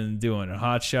 and then doing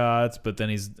Hot Shots. But then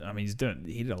he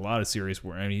did a lot of serious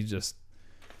work. I mean, he's just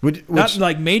Which not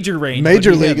like major range. Major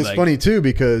but he League had, is like- funny too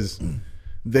because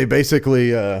they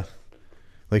basically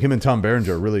like him and Tom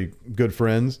Berenger are really good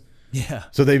friends. Yeah,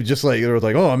 So they just like they were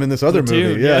like, "Oh, I'm in this other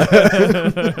Platoon, movie."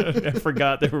 Yeah. I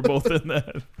forgot they were both in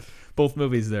that, both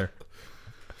movies there.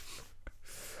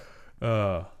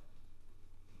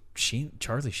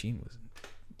 Charlie Sheen was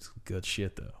good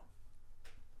shit though.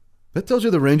 That tells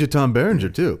you the range of Tom Berenger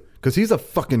too, because he's a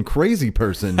fucking crazy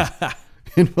person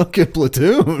in fucking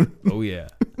Platoon. Oh yeah,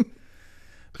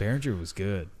 Berenger was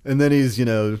good. And then he's, you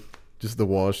know, just the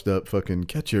washed up fucking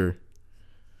catcher,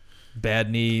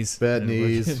 Bad knees. bad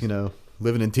knees, you know,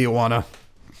 living in Tijuana.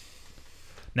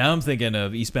 Now I'm thinking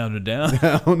of Eastbound and Down.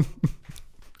 Down.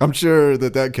 I'm sure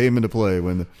that came into play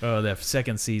when Oh, that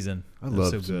second season. I That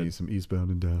was love so good. some Eastbound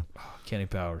and Down. Kenny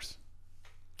Powers.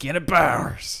 Kenny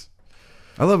Powers.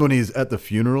 I love when he's at the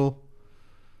funeral,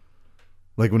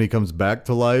 like when he comes back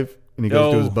to life and he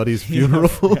goes to his Oh, buddy's yeah, I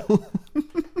funeral.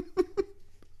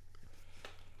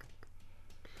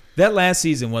 That last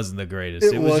season wasn't the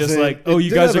greatest. It was just wasn't- like, oh, it you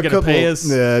did guys have are a going to pay couple- us?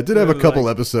 Yeah, it did have a couple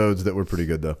Like- episodes that were pretty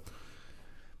good though.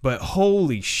 But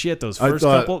holy shit, those I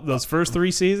thought- those first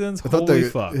 3 seasons, I thought holy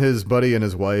fuck. his buddy and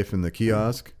his wife in the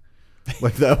kiosk,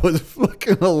 like that was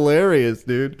fucking hilarious,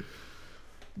 dude.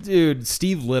 Dude,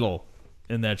 Steve Little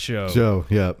in that show. Joe,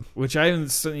 yeah. Which I haven't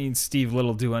seen Steve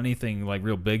Little do anything like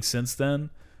real big since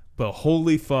then. But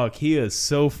holy fuck, he is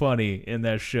so funny in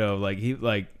that show.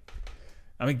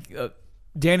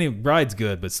 Danny McBride's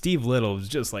good, but Steve Little was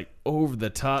just like over the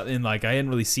top, and like I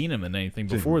hadn't really seen him in anything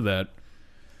before that.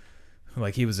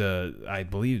 Like he was I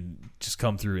believe, just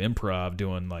come through improv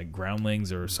doing like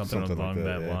Groundlings or something Something along like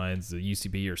that, that yeah. lines, the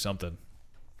UCB or something.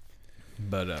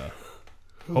 But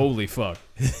holy fuck,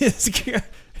 such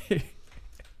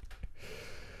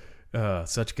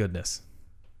goodness.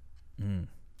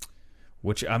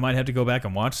 Which I might have to go back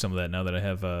and watch some of that now that I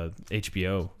have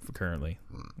HBO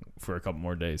for a couple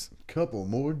more days. Couple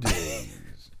more days.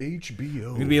 HBO.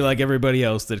 I'm gonna be like everybody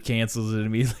else that cancels it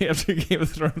immediately after Game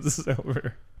of Thrones is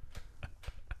over.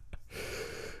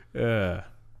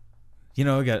 You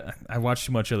know, I watched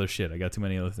too much other shit. I got too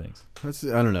many other things.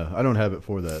 I don't know. I don't have it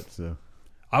for that. So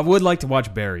I would like to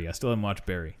watch Barry. I still haven't watched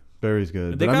Barry. Barry's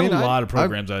good. They But got I mean, a lot of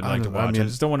programs I'd like to don't know. watch. I mean,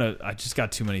 just don't want to. I just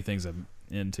got too many things I'm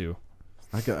into.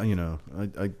 I got, you know,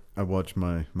 I watch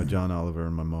my John Oliver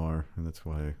and my Mar, and that's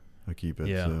why I keep it.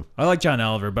 Yeah, So. I like John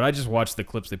Oliver, but I just watch the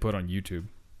clips they put on YouTube,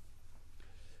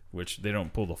 which they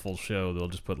don't pull the full show. They'll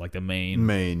just put like the main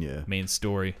Maine, yeah.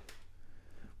 story,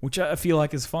 which I feel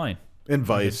like is fine. And I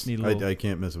Vice. just need a little- I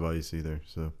can't miss Vice either.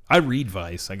 So I read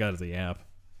Vice. I got the app.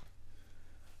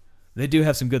 They do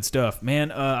have some good stuff,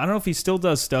 man. I don't know if he still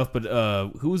does stuff, but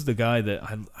who was the guy that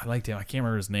I liked him? I can't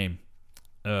remember his name.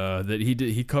 That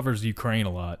he covers Ukraine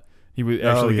a lot. He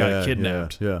actually got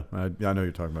kidnapped. Yeah, I know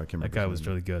you're talking about. I can't That remember guy his was name.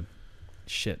 really good.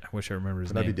 Shit, I wish I remember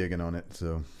his But I'd name. be digging on it.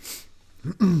 So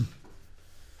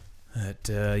But,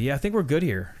 yeah, I think we're good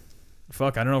here.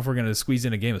 Fuck, I don't know if we're gonna squeeze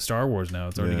in a game of Star Wars now.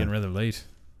 It's already Yeah. getting rather late.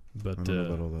 But I don't know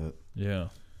about all that. yeah,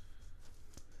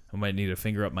 I might need a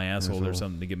finger up my asshole or Asshole.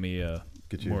 something to get me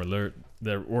Get you. more alert.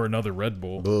 There or another Red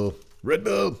Bull. Bull. Red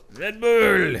Bull. Red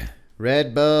Bull.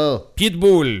 Red Bull.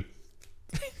 Pitbull.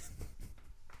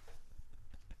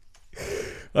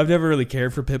 I've never really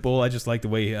cared for Pitbull. I just like the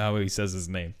way how he says his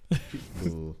name.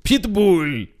 Bull.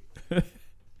 Pitbull.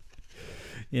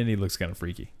 And he looks kind of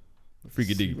freaky.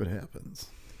 Freaky See deep. what happens.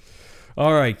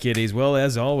 All right, kiddies. Well,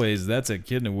 as always, that's a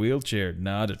kid in a wheelchair,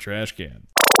 not a trash can.